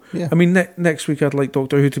so. Yeah. I mean, next week I'd like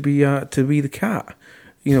Doctor Who to be the cat.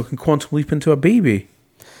 You know, can quantum leap into a baby.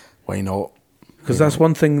 Why not? Because that's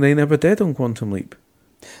one thing they never did on Quantum Leap.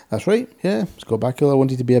 That's right. Yeah, Scott Bakula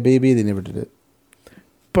wanted to be a baby. They never did it.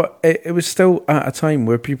 But it was still at a time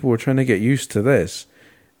where people were trying to get used to this.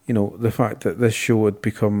 You know, the fact that this show had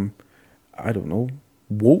become, I don't know,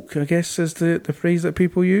 woke, I guess is the phrase that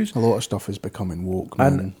people use. A lot of stuff is becoming woke,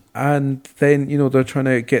 man. And then, you know, they're trying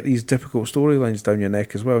to get these difficult storylines down your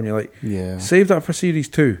neck as well. And you're like, save that for series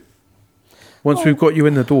 2. Once we've got you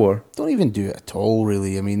in the door. Don't even do it at all,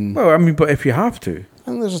 really. I mean... Well, but if you have to.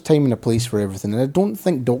 I think there's a time and a place for everything. And I don't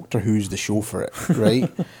think Doctor Who's the show for it,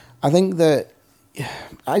 right? I think that...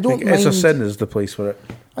 I don't think It's a Sin is the place for it.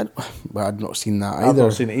 I've not seen that either. I've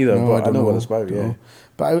not seen it either, but I know what it's about, yeah.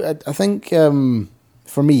 But I think,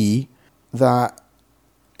 for me, that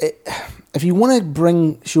if you want to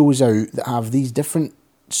bring shows out that have these different...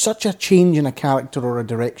 Such a change in a character or a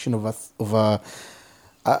direction of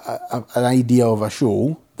an idea of a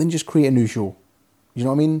show, then just create a new show. You know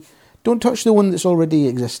what I mean? Don't touch the one that's already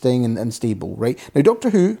existing and stable, right? Now, Doctor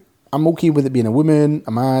Who, I'm okay with it being a woman,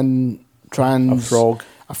 a man, trans...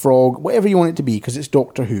 A frog, whatever you want it to be, because it's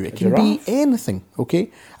Doctor Who. It can be anything, okay?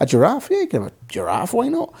 A giraffe, yeah, you can have a giraffe, why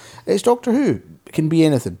not? It's Doctor Who. It can be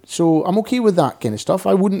anything. So I'm okay with that kind of stuff.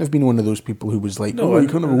 I wouldn't have been one of those people who was like, you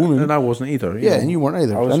can't have a woman. And I wasn't either. Yeah, and you weren't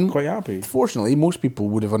either. I was quite happy. Fortunately, most people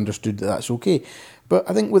would have understood that that's okay. But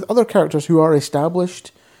I think with other characters who are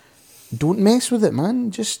established, don't mess with it, man.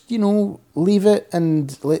 Just, you know, leave it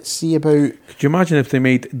and let's see about... Could you imagine if they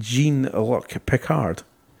made Jean-Luc Picard?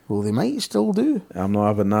 Well, they might still do. I'm not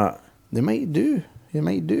having that. They might do.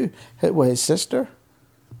 His sister?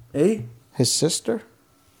 His sister?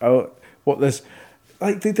 Oh, what this...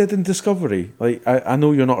 Like they did in Discovery. Like, I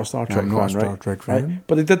know you're not a Star Trek fan, right? I'm not a Star Trek fan. Right?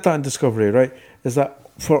 But they did that in Discovery, right? Is that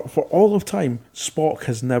for all of time, Spock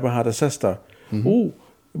has never had a sister. Mm-hmm. Oh,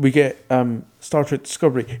 we get Star Trek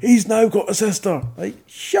Discovery. He's now got a sister. Like,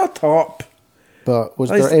 shut up. But was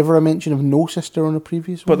there ever a mention of no sister on a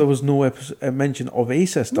previous one? But there was no mention of a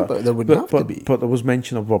sister. No, but there would have to be. But there was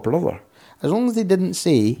mention of a brother. As long as they didn't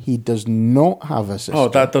say he does not have a sister. Oh,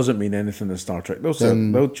 that doesn't mean anything in Star Trek.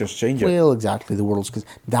 They'll just change it. Well, exactly. The world's... Because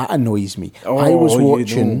that annoys me. Oh, I was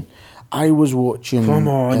watching... Come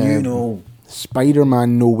on, you know.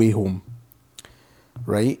 Spider-Man No Way Home.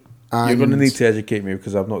 Right? And you're going to need to educate me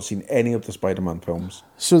because I've not seen any of the Spider-Man films.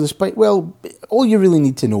 So well, all you really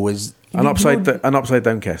need to know is... An upside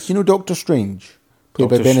down kiss. You know Doctor Strange? Played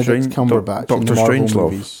by Benedict Cumberbatch in the Marvel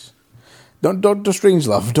movies. Doctor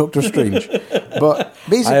Strangelove, Doctor Strange. But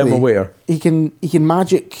basically, I am aware. He can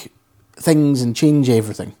magic things and change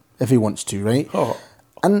everything if he wants to, right? Oh,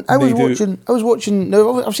 and I was watching.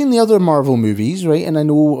 Now I've seen the other Marvel movies, right? And I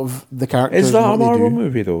know of the characters. Is that a Marvel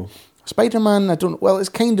movie though? Spider-Man, I don't. Well, it's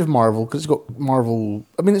kind of Marvel because it's got Marvel.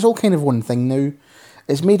 I mean, it's all kind of one thing now.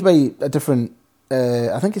 It's made by a different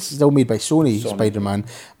I think it's still made by Sony. Spider-Man,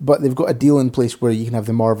 but they've got a deal in place where you can have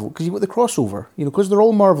the Marvel, because you've got the crossover, because they're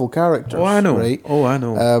all Marvel characters. Oh, I know. Right? Oh, I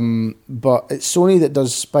know. But it's Sony that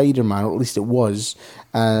does Spider-Man, or at least it was.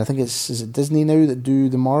 I think is it Disney now that do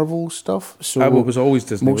the Marvel stuff? So it was always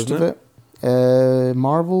Disney, most of it.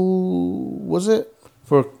 Marvel, was it?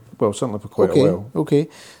 Certainly for quite a while. Okay.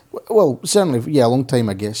 Well, certainly, a long time,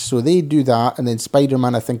 I guess. So they do that, and then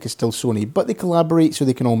Spider-Man, I think, is still Sony, but they collaborate so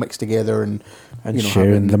they can all mix together and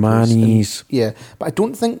sharing the monies. Yeah, but I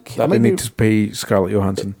don't think that they need to pay Scarlett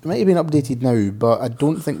Johansson. It might have been updated now, but I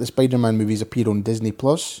don't think the Spider-Man movies appear on Disney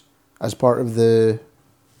Plus as part of the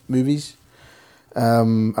movies,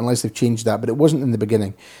 unless they've changed that. But it wasn't in the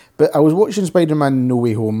beginning. But I was watching Spider-Man No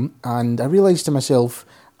Way Home, and I realised to myself,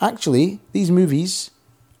 actually, these movies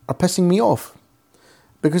are pissing me off.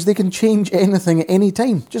 Because they can change anything at any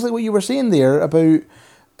time. Just like what you were saying there about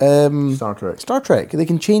Star Trek. They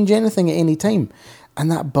can change anything at any time.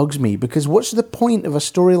 And that bugs me. Because what's the point of a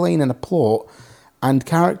storyline and a plot and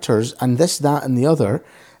characters and this, that and the other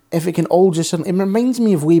if it can all just... It reminds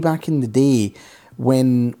me of way back in the day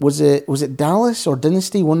when... Was it Dallas or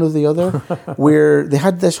Dynasty, one or the other? Where they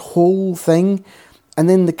had this whole thing and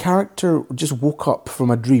then the character just woke up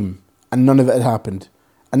from a dream and none of it had happened.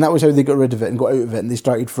 And that was how they got rid of it and got out of it and they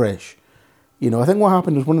started fresh. I think what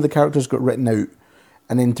happened was one of the characters got written out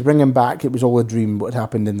and then to bring him back, it was all a dream what had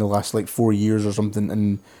happened in the last 4 years or something,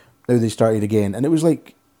 and now they started again. And it was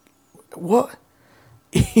like, what?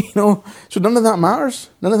 So none of that matters.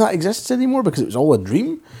 None of that exists anymore because it was all a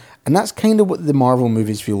dream. And that's kind of what the Marvel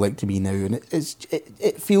movies feel like to me now. And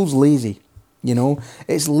it feels lazy.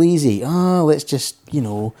 It's lazy. Let's just,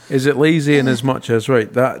 Is it lazy in as much as,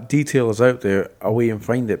 right, that detail is out there, away and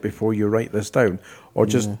find it before you write this down? Or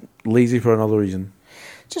just lazy for another reason?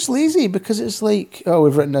 Just lazy because it's like,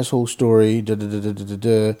 we've written this whole story, we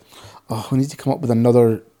need to come up with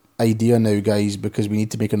another idea now, guys, because we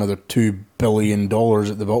need to make another $2 billion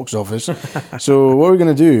at the box office. So what are we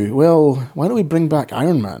going to do? Well, why don't we bring back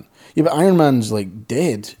Iron Man? Yeah, but Iron Man's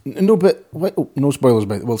dead. No, but no spoilers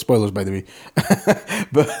spoilers by the way.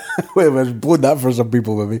 But I've blown that for some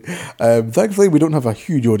people maybe. Thankfully, we don't have a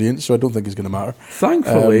huge audience, so I don't think it's going to matter.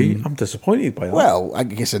 Thankfully, I'm disappointed by that. Well, I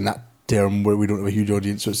guess in that term where we don't have a huge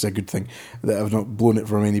audience, so it's a good thing that I've not blown it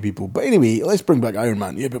for many people. But anyway, let's bring back Iron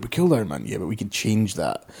Man. Yeah, but we killed Iron Man. Yeah, but we can change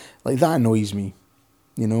that. That annoys me.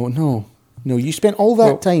 No. You spent all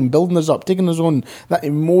that time building us up, taking us on that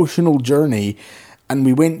emotional journey. And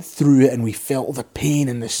we went through it and we felt the pain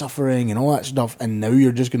and the suffering and all that stuff. And now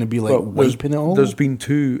you're just going to be wiping it all. There's been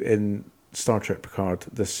 2 in Star Trek Picard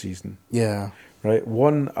this season. Yeah. Right?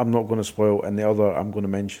 One I'm not going to spoil and the other I'm going to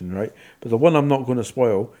mention, right? But the one I'm not going to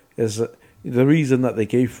spoil is that the reason that they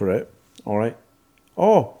gave for it, all right?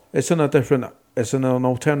 It's in an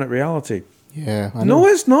alternate reality. Yeah. I know. No,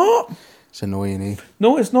 it's not. It's annoying, eh?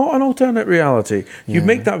 No, it's not an alternate reality. Yeah. You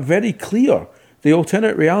make that very clear. The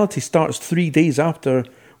alternate reality starts 3 days after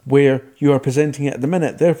where you are presenting it at the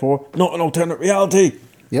minute. Therefore, not an alternate reality.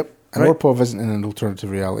 Yep. And Orpov isn't in an alternative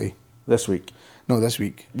reality. This week. No, this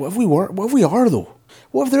week. What if we are, though?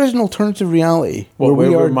 What if there is an alternative reality where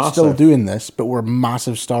we are still doing this, but we're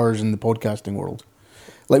massive stars in the podcasting world?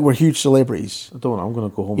 We're huge celebrities. I don't know. I'm going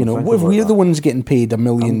to go home. What if we're the ones getting paid $1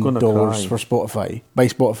 million for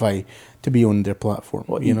Spotify to be on their platform?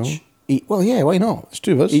 What, each? Well, yeah, why not? It's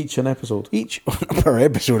 2 of us. Each an episode. Each per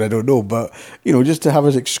episode, I don't know. But, just to have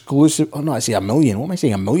us exclusive... Oh, no, I say $1 million. What am I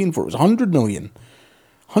saying $1 million for? It was $100 million.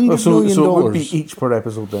 $100 million. So it would be each per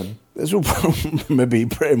episode then? So maybe,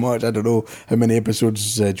 pretty much. I don't know how many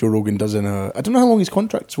episodes Joe Rogan does in a... I don't know how long his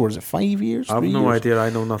contract's for. Is it 5 years? I have no idea. I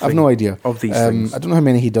know nothing. I have no idea of these things. I don't know how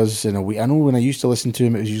many he does in a week. I know when I used to listen to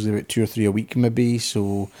him, it was usually about 2 or 3 a week maybe.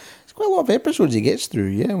 So... quite a lot of episodes he gets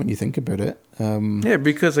through, when you think about it. Yeah,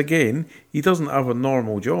 because again, he doesn't have a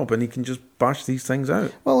normal job and he can just bash these things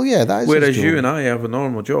out. Well, yeah, that is. Whereas you and I have a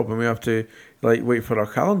normal job and we have to wait for our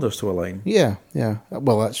calendars to align. Yeah.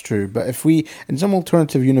 Well, that's true. But if we, in some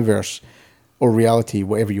alternative universe or reality,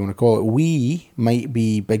 whatever you want to call it, we might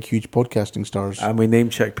be big, huge podcasting stars. And we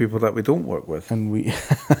name check people that we don't work with. And we...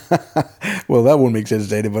 Well, that won't make sense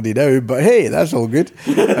to anybody now, but hey, that's all good.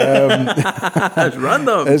 It's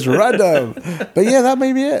random. It's random. But yeah, that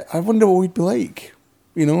may be it. I wonder what we'd be like,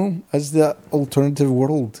 as that alternative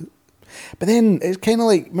world. But then it's kind of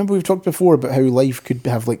remember we've talked before about how life could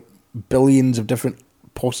have billions of different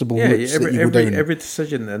possible routes that you go down. Every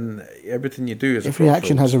decision and everything you do is every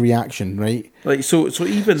action has a reaction, right? So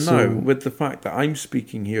even now, with the fact that I'm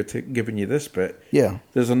speaking here to giving you this bit, yeah,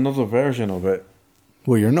 there's another version of it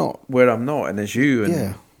where you're not, where I'm not, and it's you.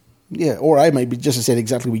 And Yeah, or I might be just said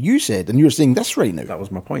exactly what you said, and you're saying this right now. That was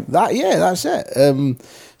my point. That's it.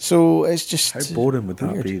 So it's just... How boring would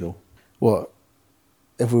that be, though? What?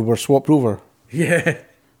 If we were swapped over? Yeah.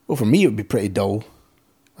 Well, for me, it would be pretty dull,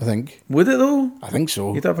 I think. Would it, though? I think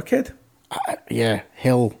so. You'd have a kid? Yeah,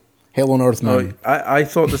 hell on earth, man. Oh, I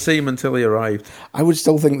thought the same until he arrived. I would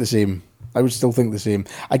still think the same.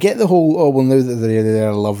 I get the whole, oh, well, now that they're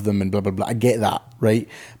there, I love them and blah, blah, blah. I get that, right?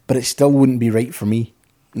 But it still wouldn't be right for me.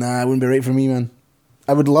 Nah, it wouldn't be right for me, man.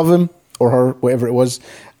 I would love him or her, whatever it was,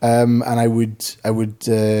 and I would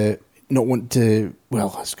not want to.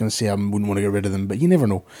 Well, I was going to say I wouldn't want to get rid of them, but you never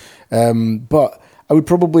know. But I would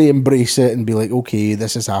probably embrace it and be like, okay,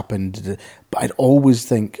 this has happened. But I'd always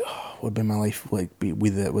think, oh, what would be my life like be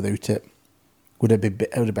without it? Would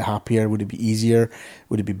it be happier? Would it be easier?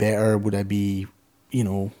 Would it be better? Would I be,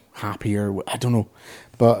 happier? I don't know.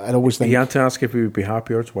 But I'd always think... You had to ask if we would be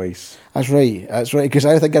happier twice. That's right. Because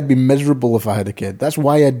I think I'd be miserable if I had a kid. That's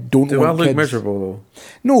why I don't want kids. Do I look miserable, though?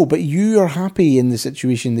 No, but you are happy in the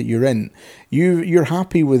situation that you're in. You're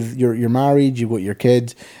happy with your marriage, you've got your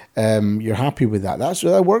kid, you're happy with that.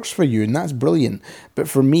 That works for you, and that's brilliant. But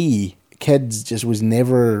for me, kids just was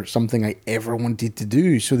never something I ever wanted to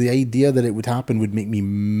do. So the idea that it would happen would make me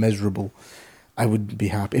miserable. I wouldn't be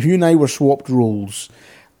happy. If you and I were swapped roles,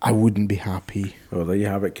 I wouldn't be happy. Oh, there you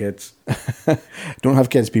have it, kids. Don't have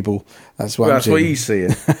kids, people. That's what I'm saying. That's what he's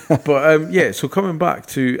saying. But so coming back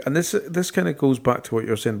to, and this kind of goes back to what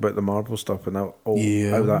you're saying about the Marvel stuff and how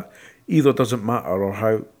that either doesn't matter or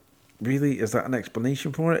how really is that an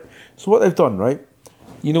explanation for it. So what they've done, right?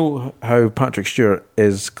 You know how Patrick Stewart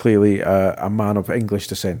is clearly a man of English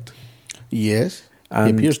descent. Yes, he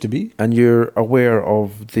appears to be. And you're aware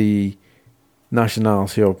of the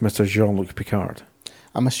nationality of Mr. Jean-Luc Picard.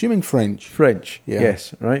 I'm assuming French. French, yeah.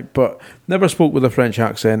 Yes, right? But never spoke with a French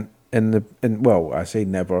accent well, I say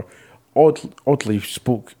never. Oddly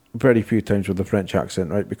spoke very few times with a French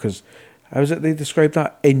accent, right? Because how is it they describe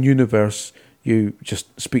that? In universe, you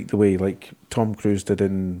just speak the way like Tom Cruise did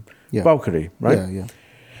in Valkyrie, right? Yeah.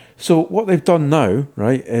 So what they've done now,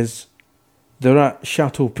 right, is they're at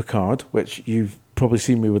Chateau Picard, which you've probably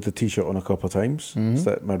seen me with the T-shirt on a couple of times. Mm-hmm. It's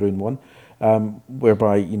that maroon one.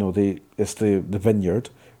 Whereby it's the vineyard,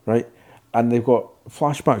 right? And they've got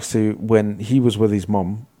flashbacks to when he was with his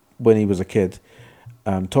mum when he was a kid,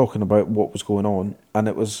 talking about what was going on, and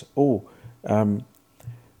it was blah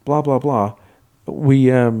blah blah.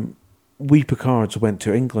 We Picards went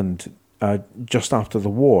to England just after the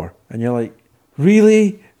war, and you're like,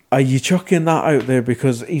 really? Are you chucking that out there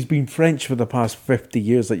because he's been French for the past 50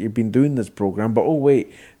 years that you've been doing this program? But oh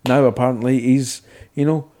wait, now apparently he's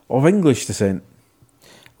of English descent.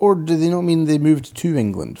 Or do they not mean they moved to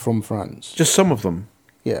England from France? Just some of them.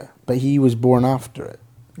 Yeah, but he was born after it.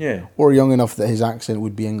 Yeah. Or young enough that his accent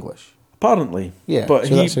would be English. Apparently. Yeah. But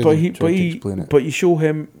so you show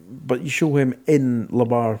him in Le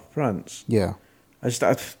Bar, France. Yeah. It's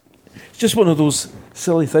just one of those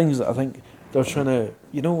silly things that I think they're trying to,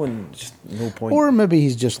 and just no point. Or maybe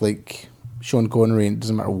he's just like Sean Connery, and it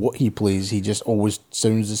doesn't matter what he plays, he just always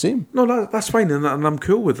sounds the same. No, that's fine, and I'm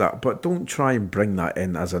cool with that, but don't try and bring that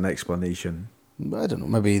in as an explanation. I don't know,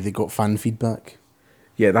 maybe they got fan feedback.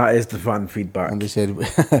 Yeah, that is the fan feedback. And they said,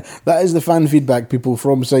 that is the fan feedback, people,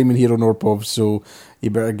 from Simon here on Orpov, so you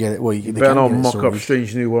better get it. Well, you better not muck up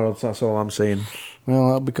Strange New Worlds, that's all I'm saying. Well,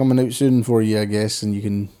 that'll be coming out soon for you, I guess, and you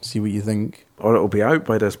can see what you think. Or it'll be out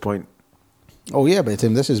by this point. Oh yeah, by the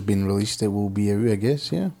time this has been released, it will be out, I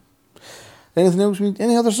guess, yeah. Anything else?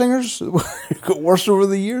 Any other singers got worse over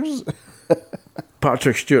the years?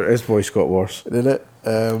 Patrick Stewart, his voice got worse. Did it?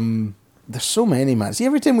 There's so many, man. See,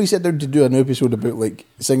 every time we sit down to do an episode about like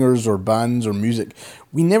singers or bands or music,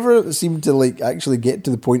 we never seem to like actually get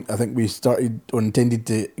to the point I think we started or intended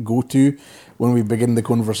to go to when we begin the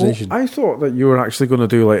conversation. Well, I thought that you were actually going to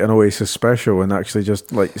do like an Oasis special and actually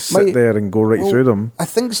just like sit there and go right through them. I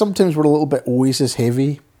think sometimes we're a little bit Oasis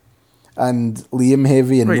heavy and Liam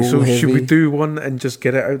heavy and Noel heavy. Should we do one and just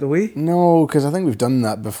get it out of the way? No, because I think we've done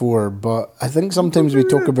that before, but I think sometimes we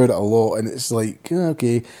talk about it a lot and it's like,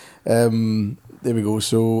 okay, there we go.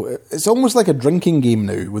 So it's almost like a drinking game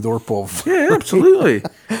now with Orpov. Yeah, absolutely.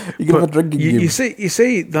 You can have a drinking game. You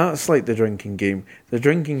say that's like the drinking game. The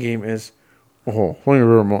drinking game is, thank you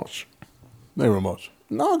very much. Thank you very much.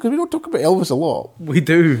 No, because we don't talk about Elvis a lot. We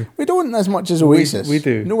do. We don't as much as Oasis. We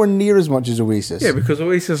do. Nowhere near as much as Oasis. Yeah, because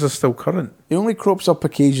Oasis is still current. He only crops up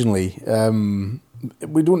occasionally.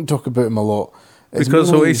 We don't talk about him a lot.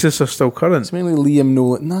 Because Oasis are still current. It's mainly Liam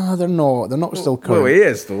Nolan. No, they're not. They're not still current. Well, he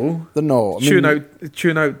is, though. They're not.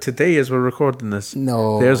 Tune out today as we're recording this.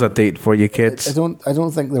 No. There's a date for you, kids. I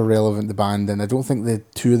don't think they're relevant, the band, and I don't think the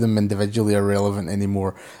two of them individually are relevant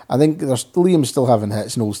anymore. I think Liam's still having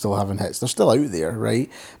hits, Noel's still having hits. They're still out there, right?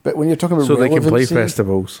 But when you're talking about relevancy... So they can play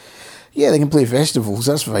festivals. Yeah, they can play festivals,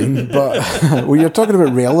 that's fine. But when you're talking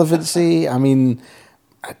about relevancy, I mean...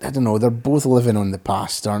 I don't know, they're both living on the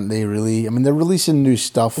past, aren't they, really? I mean, they're releasing new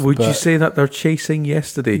stuff. Would you say that they're chasing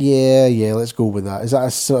yesterday? Yeah, let's go with that. Is that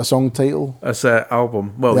a song title? It's an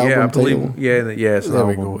album. Well, the album I believe. Title? Yeah, it's an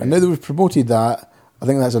album. There we go. And now that we've promoted that, I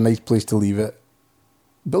think that's a nice place to leave it.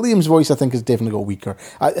 But Liam's voice, I think, has definitely got weaker.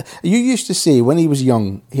 You used to say, when he was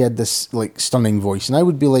young, he had this, like, stunning voice, and I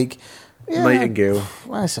would be like... Yeah, Nightingale.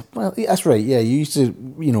 Well, that's right, yeah. You used to,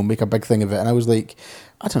 make a big thing of it, and I was like...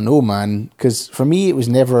 I don't know, man, because for me it was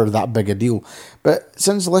never that big a deal. But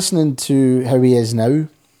since listening to how he is now,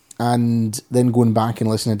 and then going back and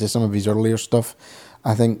listening to some of his earlier stuff,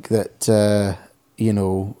 I think that, I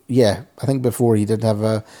think before he did have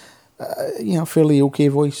a fairly okay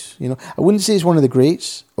voice. I wouldn't say it's one of the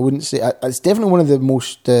greats. I wouldn't say it's definitely one of the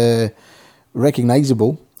most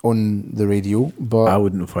recognisable on the radio, but I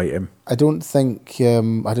wouldn't fight him. I don't think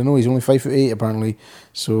I don't know, he's only 5'8" apparently,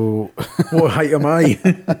 so what height am I?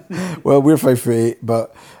 Well, we're 5'8",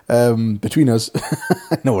 but between us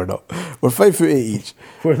no, we're not. We're 5'8" each.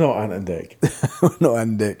 We're not Ant and Dick. We're not Ant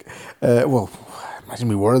and Dick. Well, imagine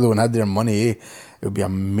we were though and had their money, It would be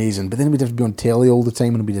amazing. But then we'd have to be on telly all the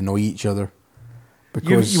time and we'd annoy each other.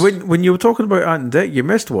 Because when you were talking about Ant and Dick, you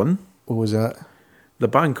missed one. What was that? The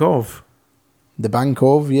Bank of. The Bank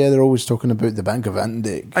of, yeah, they're always talking about the Bank of Ant and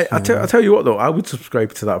Dick. I tell you what, though, I would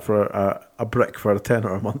subscribe to that for a brick for a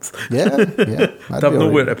tenner a month. Yeah. I'd have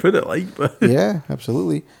nowhere to put it, but yeah,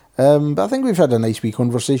 absolutely. But I think we've had a nice wee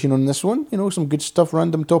conversation on this one. Some good stuff,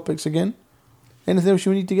 random topics again. Anything else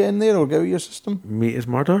you need to get in there or get out of your system? Meat is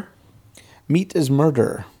murder. Meat is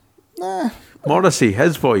murder. Morrissey,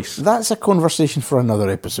 his voice. That's a conversation for another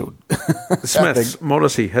episode. The Smiths,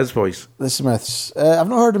 Morrissey, his voice. The Smiths. I've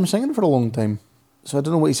not heard him singing for a long time, so I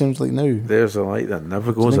don't know what he sounds like now. There's a light that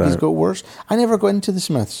never goes out. He's got worse. I never got into the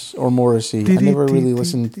Smiths or Morrissey. I never really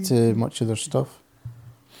listened to much of their stuff.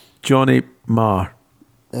 Johnny Marr.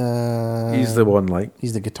 He's the one, like.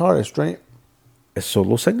 He's the guitarist, right? A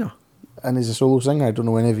solo singer. And he's a solo singer. I don't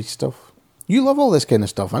know any of his stuff. You love all this kind of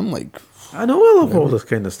stuff. I'm like... I know I love all this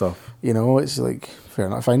kind of stuff. It's like, fair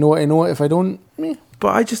enough. If I know it, I know it. If I don't, meh.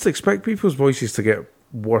 But I just expect people's voices to get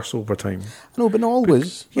worse over time. No, but not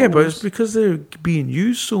always. But it's because they're being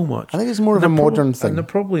used so much. I think it's more of a modern thing. And they're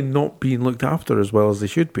probably not being looked after as well as they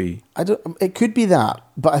should be. It could be that,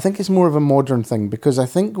 but I think it's more of a modern thing, because I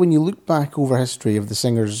think when you look back over history of the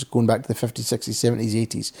singers going back to the 50s, 60s,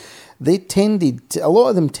 70s, 80s, a lot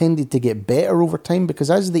of them tended to get better over time,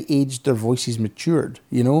 because as they aged, their voices matured,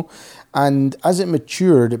 and as it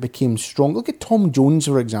matured, it became strong. Look at Tom Jones,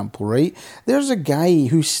 for example, right? There's a guy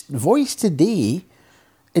whose voice today,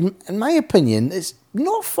 in my opinion, is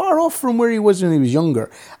not far off from where he was when he was younger.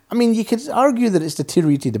 I mean, you could argue that it's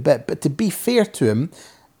deteriorated a bit, but to be fair to him,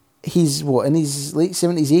 he's, in his late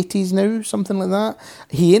 70s, 80s now, something like that.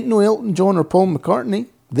 He ain't no Elton John or Paul McCartney.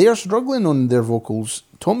 They are struggling on their vocals.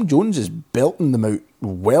 Tom Jones is belting them out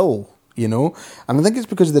well, and I think it's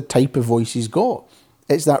because of the type of voice he's got.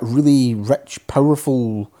 It's that really rich,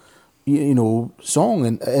 powerful, song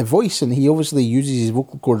and voice, and he obviously uses his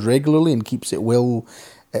vocal cords regularly and keeps it well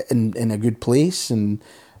in a good place, and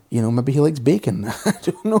maybe he likes bacon. I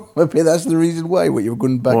don't know. Maybe that's the reason why. What you were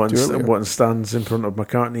going back to earlier. What stands in front of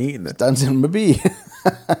McCartney eating it? Stands in maybe.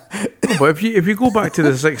 But if you go back to the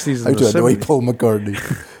 60s and the 70s, how to annoy Paul McCartney?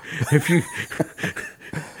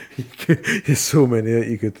 There's so many that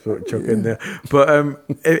you could chuck in there. But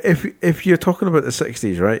if you're talking about the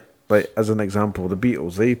 60s, right? Like, as an example, the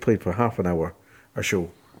Beatles, they played for half an hour a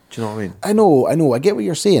show. Do you know what I mean? I know. I get what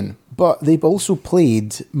you're saying. But they've also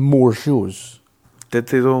played more shows. Did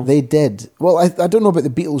they, though? They did. Well, I don't know about the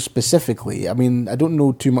Beatles specifically. I mean, I don't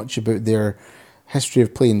know too much about their history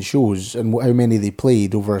of playing shows and how many they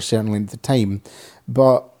played over a certain length of time.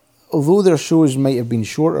 But although their shows might have been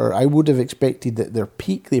shorter, I would have expected that their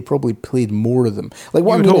peak, they probably played more of them. Like,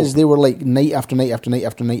 what I mean is they were like night after night after night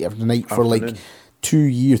after night after night for like 2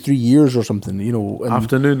 years, 3 years or something, And,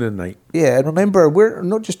 afternoon and night. Yeah, and remember, we're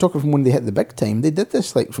not just talking from when they hit the big time. They did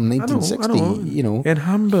this like from 1960, in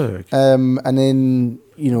Hamburg. And then,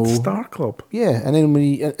 Star Club. Yeah, and then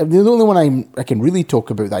the only one I can really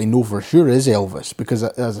talk about that I know for sure is Elvis, because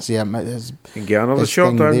as I say, his can get another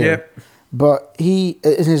shot down, yeah. But he,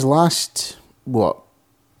 in his last,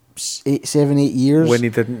 7-8 years, when he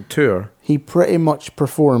didn't tour, he pretty much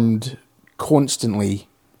performed constantly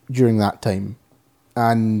during that time.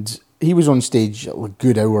 And he was on stage a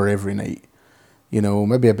good hour every night. You know,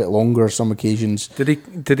 maybe a bit longer some occasions.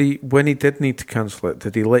 Did he, when he did need to cancel it,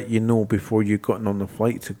 did he let you know before you got on the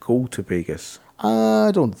flight to go to Vegas?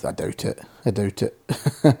 I doubt it.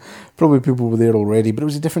 Probably people were there already, but it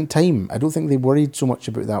was a different time. I don't think they worried so much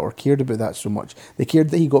about that or cared about that so much. They cared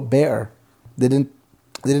that he got better. They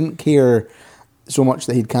didn't care so much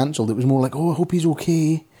that he'd cancelled. It was more like, oh, I hope he's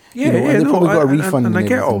okay. Yeah, you know, and they probably got a refund. And I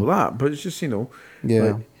get everything. all that, but it's just,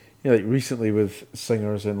 like recently with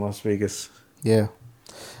singers in Las Vegas. Yeah.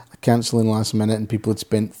 Cancelling last minute and people had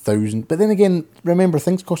spent thousands. But then again, remember,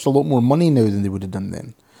 things cost a lot more money now than they would have done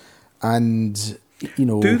then. And,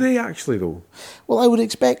 Do they actually, though? Well, I would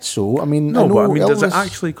expect so. I mean, does it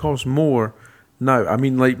actually cost more now? I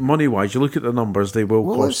mean, like, money-wise, you look at the numbers, they will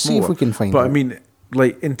cost more. Let's see if we can find But, out. I mean,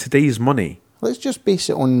 like, in today's money... Let's just base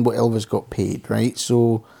it on what Elvis got paid, right?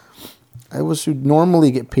 So, Elvis would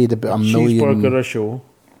normally get paid about $1 million. Cheeseburger a show.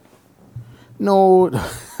 No,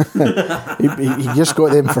 he just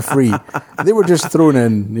got them for free. They were just thrown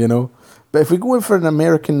in, But if we go in for an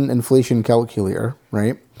American inflation calculator,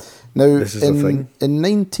 right? Now, this is a thing. In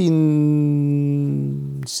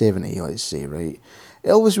 1970, let's say, right?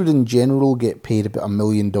 Elvis would in general get paid about $1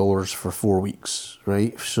 million for 4 weeks,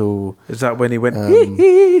 right? So is that when he went?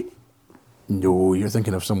 No, you're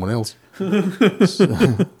thinking of someone else. His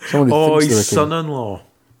son-in-law.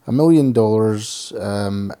 $1 million.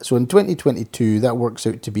 So in 2022, that works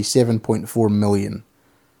out to be $7.4 million.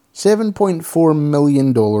 $7.4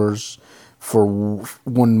 million for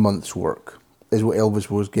 1 month's work is what Elvis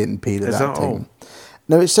was getting paid at that time. All?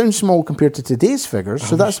 Now, it sounds small compared to today's figures,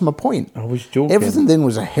 so that's my point. I was joking. Everything then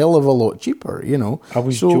was a hell of a lot cheaper, I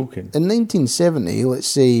was joking. In 1970, let's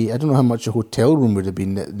say, I don't know how much a hotel room would have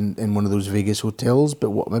been in one of those Vegas hotels, but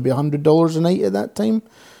maybe $100 a night at that time?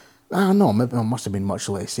 No, maybe it must have been much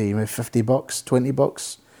less, say, maybe $50,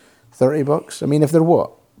 $20, $30. I mean, if they're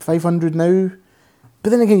 $500 now? But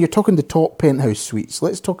then again, you're talking the top penthouse suites.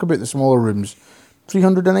 Let's talk about the smaller rooms.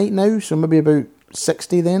 $300 a night now, so maybe about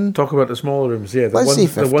 60 then. Talk about the smaller rooms, yeah.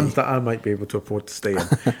 The ones that I might be able to afford to stay in.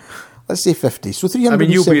 Let's say 50. So 370. I mean,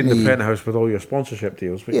 you'll be in the penthouse with all your sponsorship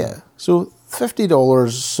deals. Yeah. So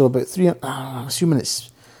 $50. So about assuming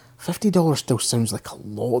it's $50 still sounds like a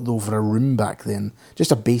lot though for a room back then.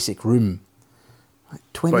 Just a basic room. Like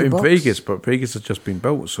 $20. But Vegas has just been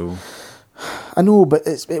built, so. I know, but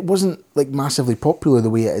it wasn't like massively popular the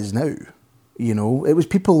way it is now. It was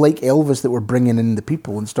people like Elvis that were bringing in the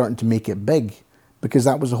people and starting to make it big, because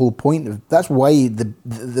that was the whole point that's why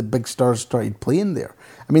the big stars started playing there.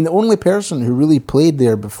 I mean, the only person who really played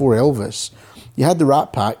there before Elvis, you had the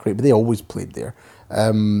Rat Pack, right? But they always played there.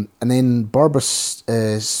 And then Barbra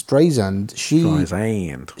Streisand,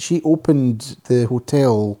 she opened the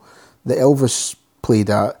hotel that Elvis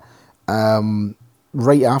played at.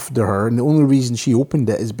 Right after her, and the only reason she opened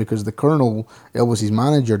it is because the Colonel, Elvis's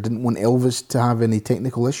manager, didn't want Elvis to have any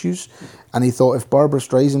technical issues, and he thought if Barbra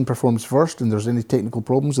Streisand performs first and there's any technical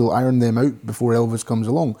problems, they'll iron them out before Elvis comes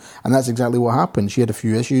along. And that's exactly what happened. She had a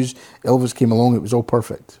few issues, Elvis came along, it was all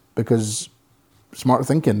perfect, because smart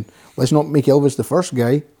thinking. Let's not make Elvis the first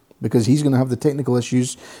guy, because he's going to have the technical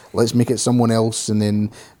issues. Let's make it someone else, and then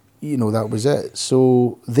that was it.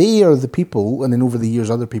 So they are the people, and then over the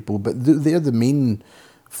years other people, but they're the main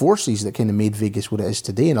forces that kind of made Vegas what it is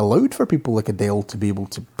today and allowed for people like Adele to be able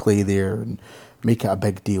to play there and make it a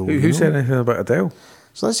big deal. Who said anything about Adele?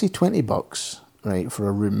 So let's say $20, right, for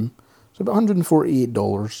a room. So about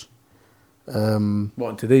 $148. What,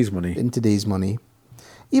 in today's money? In today's money.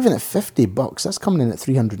 Even at $50, that's coming in at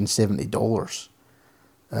 $370.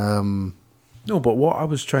 No, but what I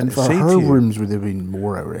was trying to say to you... her rooms would have been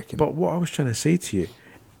more, I reckon. But what I was trying to say to you,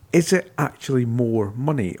 is it actually more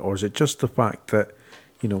money, or is it just the fact that,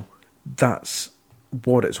 that's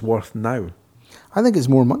what it's worth now? I think it's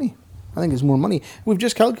more money. We've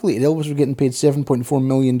just calculated Elvis was getting paid $7.4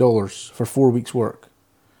 million for 4 weeks' work.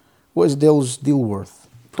 What is Adele's deal worth?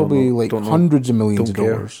 Probably hundreds of millions of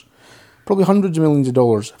dollars. Probably hundreds of millions of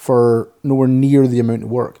dollars for nowhere near the amount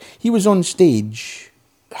of work. He was on stage...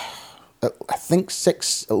 I think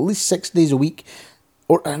at least 6 days a week,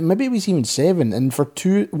 or maybe it was even 7. And for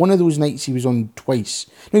one of those nights he was on twice.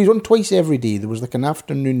 No, he was on twice every day. There was like an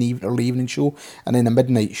afternoon early evening show and then a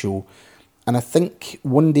midnight show. And I think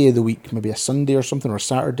one day of the week, maybe a Sunday or something, or a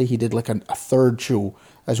Saturday, he did like a third show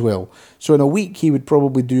as well. So in a week he would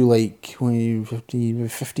probably do like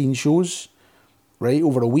 15 shows, right,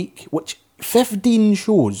 over a week. Which 15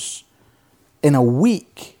 shows in a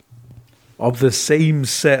week. Of the same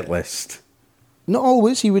set list. Not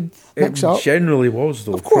always. He would mix up. It generally was,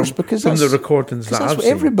 though. Of course, because from the recordings that that's I've what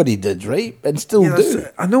seen. everybody did, right? And still do.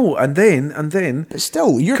 I know, and then But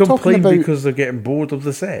still, you're complain talking about because they're getting bored of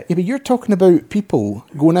the set. Yeah, but you're talking about people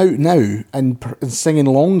going out now and singing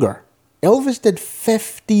longer. Elvis did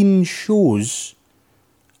 15 shows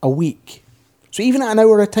a week. So even at an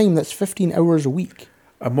hour a time, that's 15 hours a week.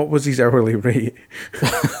 And what was his hourly rate?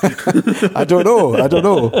 I don't know.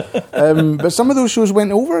 But some of those shows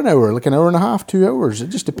went over an hour, like an hour and a half, 2 hours. It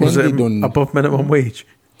just depended Was it on... above minimum wage?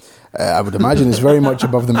 I would imagine it's very much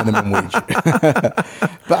above the minimum wage.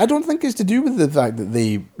 But I don't think it's to do with the fact that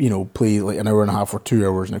they, play like an hour and a half or 2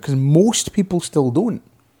 hours now, because most people still don't.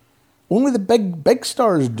 Only the big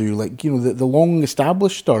stars do, like, the long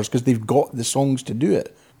established stars, because they've got the songs to do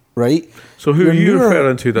it, right? So who are you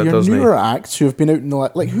referring to that doesn't? Newer acts who have been out in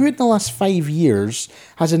who in the last 5 years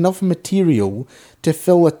has enough material to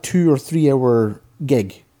fill a 2 or 3 hour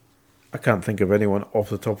gig? I can't think of anyone off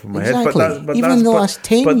the top of my Exactly. head. But Even in the last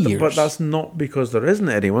 10 years. But that's not because there isn't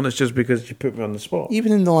anyone. It's just because you put me on the spot.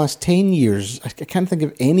 Even in the last 10 years, I can't think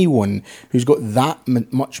of anyone who's got that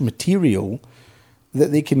much material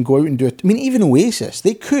that they can go out and do it. I mean, even Oasis,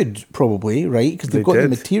 they could probably, right? Because they've got the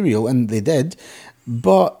material, and they did.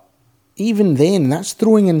 But even then, that's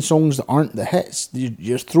throwing in songs that aren't the hits.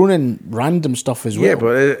 You're just throwing in random stuff as well. Yeah,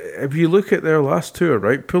 but if you look at their last tour,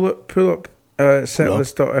 right? Pull up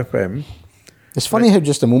setlist.fm. It's funny how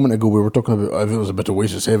just a moment ago we were talking about if it was a bit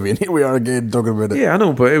Oasis heavy, and here we are again talking about it. Yeah, I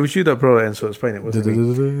know, but it was you that brought it in, so it's fine. It wasn't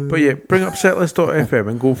me. But yeah, bring up setlist.fm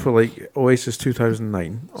and go for like Oasis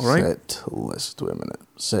 2009. All right. Setlist. Wait a minute.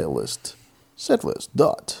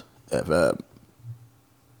 Setlist.fm.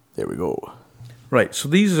 There we go. Right. So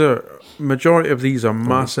majority of these are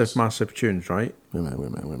massive tunes, right? Wait a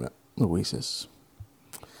minute. Oasis.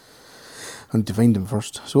 I need to find them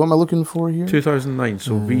first. So what am I looking for here? 2009.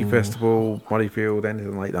 So V Festival, Murrayfield,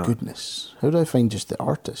 anything like that. Goodness. How do I find just the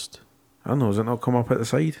artist? I don't know. Does it not come up at the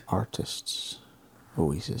side? Artists.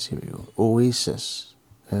 Oasis. Here we go. Oasis.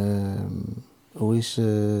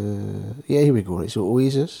 Oasis. Yeah, here we go. Right. So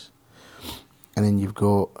Oasis. And then you've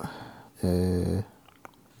got...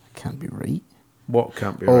 can't be right. What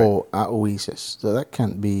can't be right? Oh, at Oasis. So that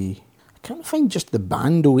can't be... I can't find just the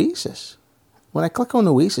band Oasis. When I click on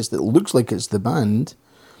Oasis, it looks like it's the band.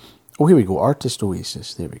 Oh, here we go. Artist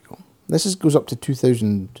Oasis. There we go. This goes up to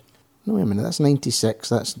 2000. No, wait a minute. That's 96.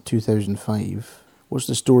 That's 2005. What's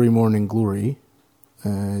the story? Morning Glory.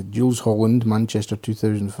 Jules Holland, Manchester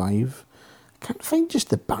 2005. I can't find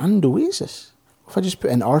just the band Oasis. If I just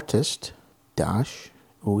put in artist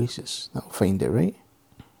Oasis, that'll find it, right?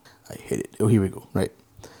 I hit it. Oh, here we go. Right.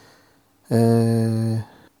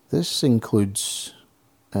 This includes...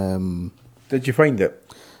 Did you find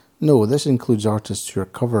it? No, this includes artists who are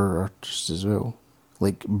cover artists as well.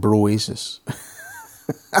 Like Broasis.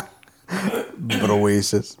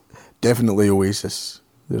 Broasis. Definitely Oasis.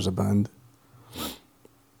 There's a band.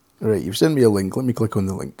 Right, you've sent me a link. Let me click on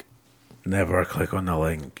the link. Never click on the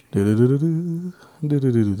link.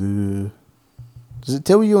 Does it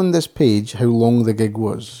tell you on this page how long the gig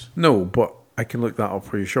was? No, but I can look that up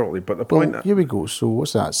for you shortly. But the point... here we go. So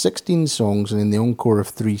what's that? 16 songs and then the encore of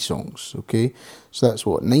 3 songs. Okay? So that's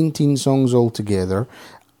what? 19 songs altogether.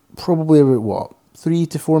 Probably about 3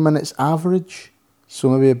 to 4 minutes average? So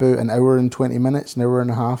maybe about an hour and 20 minutes, an hour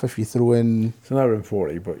and a half if you throw in... It's an hour and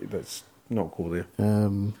 40, but that's not cool there.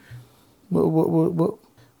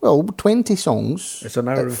 Well, 20 songs. It's an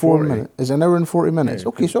hour and 4 40 minutes. It's an hour and 40 minutes. Yeah,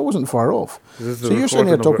 okay, so I wasn't far off. So you're saying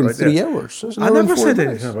you're talking 3 hours. So I never said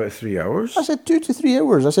anything about 3 hours. I said 2 to 3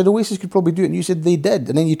 hours. I said Oasis could probably do it, and you said they did,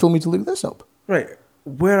 and then you told me to look this up. Right.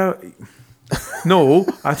 No,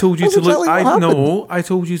 I told you to look... I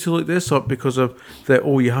told you to look this up because of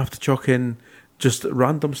you have to chuck in just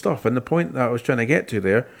random stuff. And the point that I was trying to get to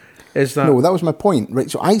there is that... No, that was my point, right?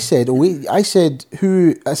 So I said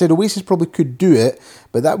Oasis probably could do it,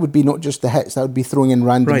 but that would be not just the hits, that would be throwing in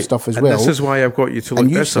random stuff as well. And this is why I've got you to look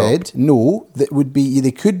this up. And you said, no, that would be,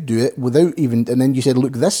 they could do it without even... And then you said,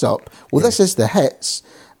 look this up. Well, this is the hits,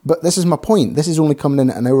 but this is my point. This is only coming in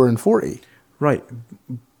at an hour and 40. Right.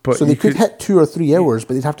 But so they could hit 2 or 3 hours,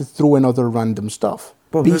 but they'd have to throw in other random stuff.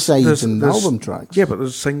 Well, B-sides and album tracks. Yeah, but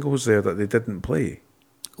there's singles there that they didn't play.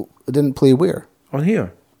 They didn't play where? On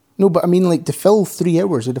here. No, but I mean, like, to fill 3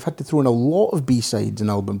 hours, they'd have had to throw in a lot of B-sides and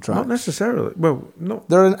album tracks. Not necessarily. Well, no.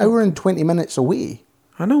 They're an hour and 20 minutes away.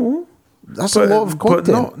 I know. That's a lot of content.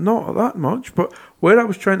 But not that much. But where I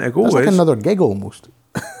was trying to go That's like another gig almost.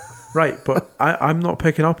 Right, but I'm not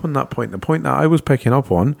picking up on that point. The point that I was picking up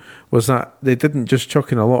on was that they didn't just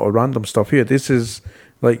chuck in a lot of random stuff here. This is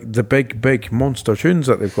like the big monster tunes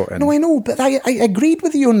that they've got in. No, I know, but I agreed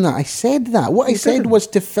with you on that. I said that. What I said was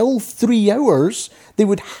to fill 3 hours, they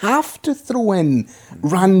would have to throw in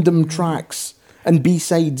random tracks and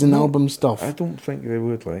B-sides and album stuff. I don't think they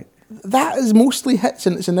would, like. That is mostly hits,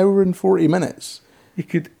 and it's an hour and 40 minutes. You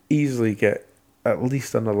could easily get at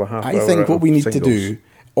least another half hour. I think what we need singles. to do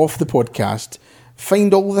off the podcast,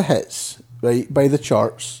 find all the hits, right, by the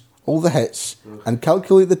charts, all the hits, and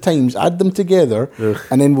calculate the times, add them together,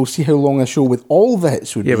 and then we'll see how long a show with all the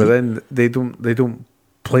hits would be. Yeah, but then they don't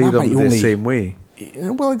play them the same way.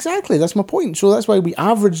 Well, exactly. That's my point. So that's why we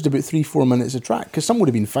averaged about 3-4 minutes a track, because some would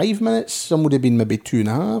have been 5 minutes, some would have been maybe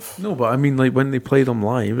 2.5. No, but I mean, like when they play them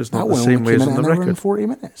live, it's not the same way as on the record. Hour and 40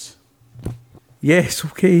 minutes. Yes,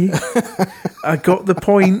 okay. I got the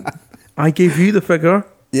point. I gave you the figure.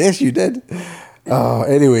 Yes, you did.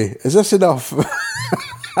 Anyway, is this enough?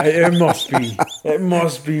 It must be. It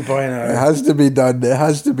must be by now. It has to be done. It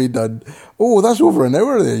has to be done. Oh, that's over an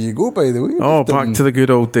hour. There you go, by the way. Oh, back to the good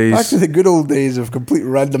old days. Back to the good old days of complete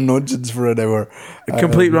random nonsense for an hour.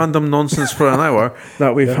 Complete random nonsense for an hour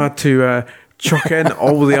that we've had to chuck in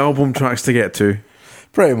all the album tracks to get to.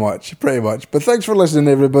 Pretty much. But thanks for listening,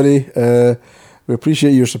 everybody. We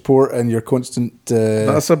appreciate your support and your constant.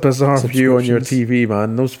 That's a bizarre view on your TV,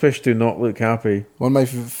 man. Those fish do not look happy. On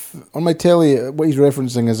my telly, what he's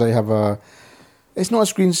referencing is I have a. It's not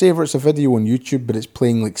a screensaver; it's a video on YouTube, but it's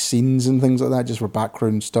playing like scenes and things like that, just for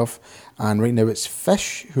background stuff. And right now, it's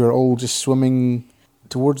fish who are all just swimming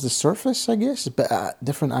towards the surface, I guess, but at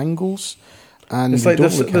different angles. And it's like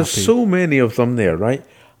there's so many of them there, right?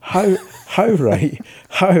 How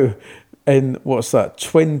in what's that,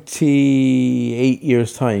 28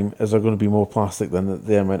 years' time, is there going to be more plastic than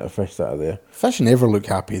the amount of fish that are there? Fish never look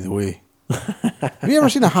happy the way. Have you ever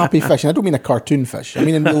seen a happy fish? And I don't mean a cartoon fish. I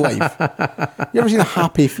mean in real life. You ever seen a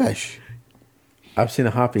happy fish? I've seen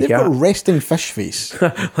a happy cat. They've got a resting fish face.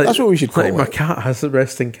 That's what we should call it. My cat has a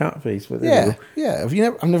resting cat face. But yeah.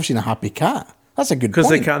 I've never seen a happy cat. That's a good point. Because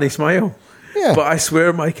they can't smile. Yeah. But I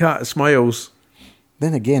swear my cat smiles.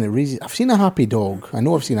 Then again, I've seen a happy dog. I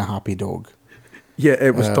know I've seen a happy dog. Yeah,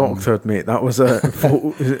 it was doctored, mate. That was a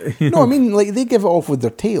No, I mean, like, they give it off with their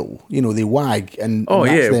tail. You know, they wag. And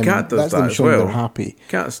cat does that's that them as showing well. They're happy.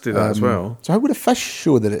 Cats do that as well. So how would a fish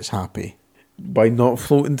show that it's happy? By not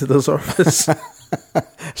floating to the surface.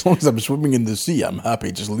 As long as I'm swimming in the sea, I'm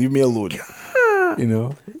happy. Just leave me alone. Cat. You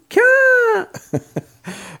know? Cat!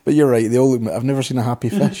 But you're right. They all look. I've never seen a happy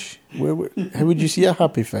fish. How would you see a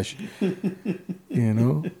happy fish? You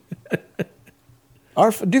know?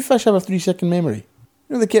 Do fish have a 3-second memory?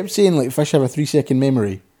 You know, they kept saying like fish have a 3-second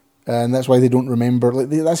memory, and that's why they don't remember. Like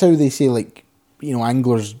that's how they say, like, you know,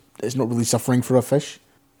 anglers. It's not really suffering for a fish.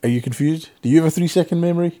 Are you confused? Do you have a 3-second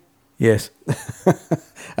memory? Yes.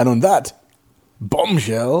 And on that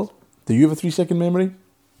bombshell, do you have a 3-second memory?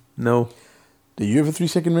 No. Do you have a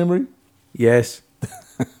 3-second memory? Yes.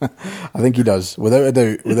 I think he does, without a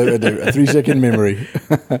doubt. A 3-second memory.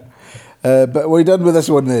 But we're done with this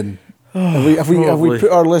one then. Have we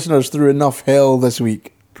put our listeners through enough hell this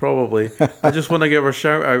week? Probably. I just want to give a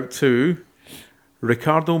shout out to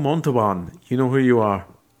Ricardo Montalban. You know who you are.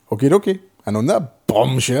 Okay. And on that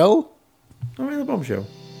bombshell. The bombshell.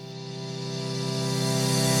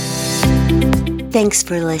 Thanks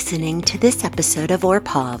for listening to this episode of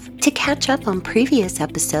ORPOV. To catch up on previous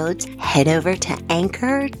episodes, head over to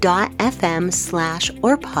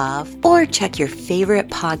anchor.fm/ORPOV or check your favorite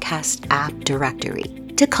podcast app directory.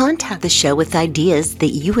 To contact the show with ideas that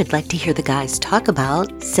you would like to hear the guys talk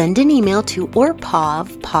about, send an email to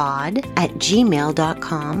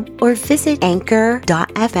orpovpod@gmail.com or visit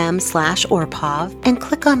anchor.fm/ORPOV and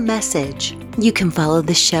click on message. You can follow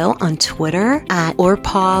the show on Twitter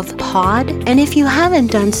 @ORPOVPod, and if you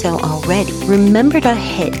haven't done so already, remember to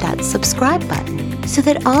hit that subscribe button so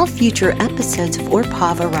that all future episodes of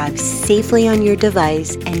ORPOV arrive safely on your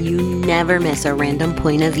device and you never miss a random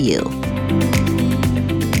point of view.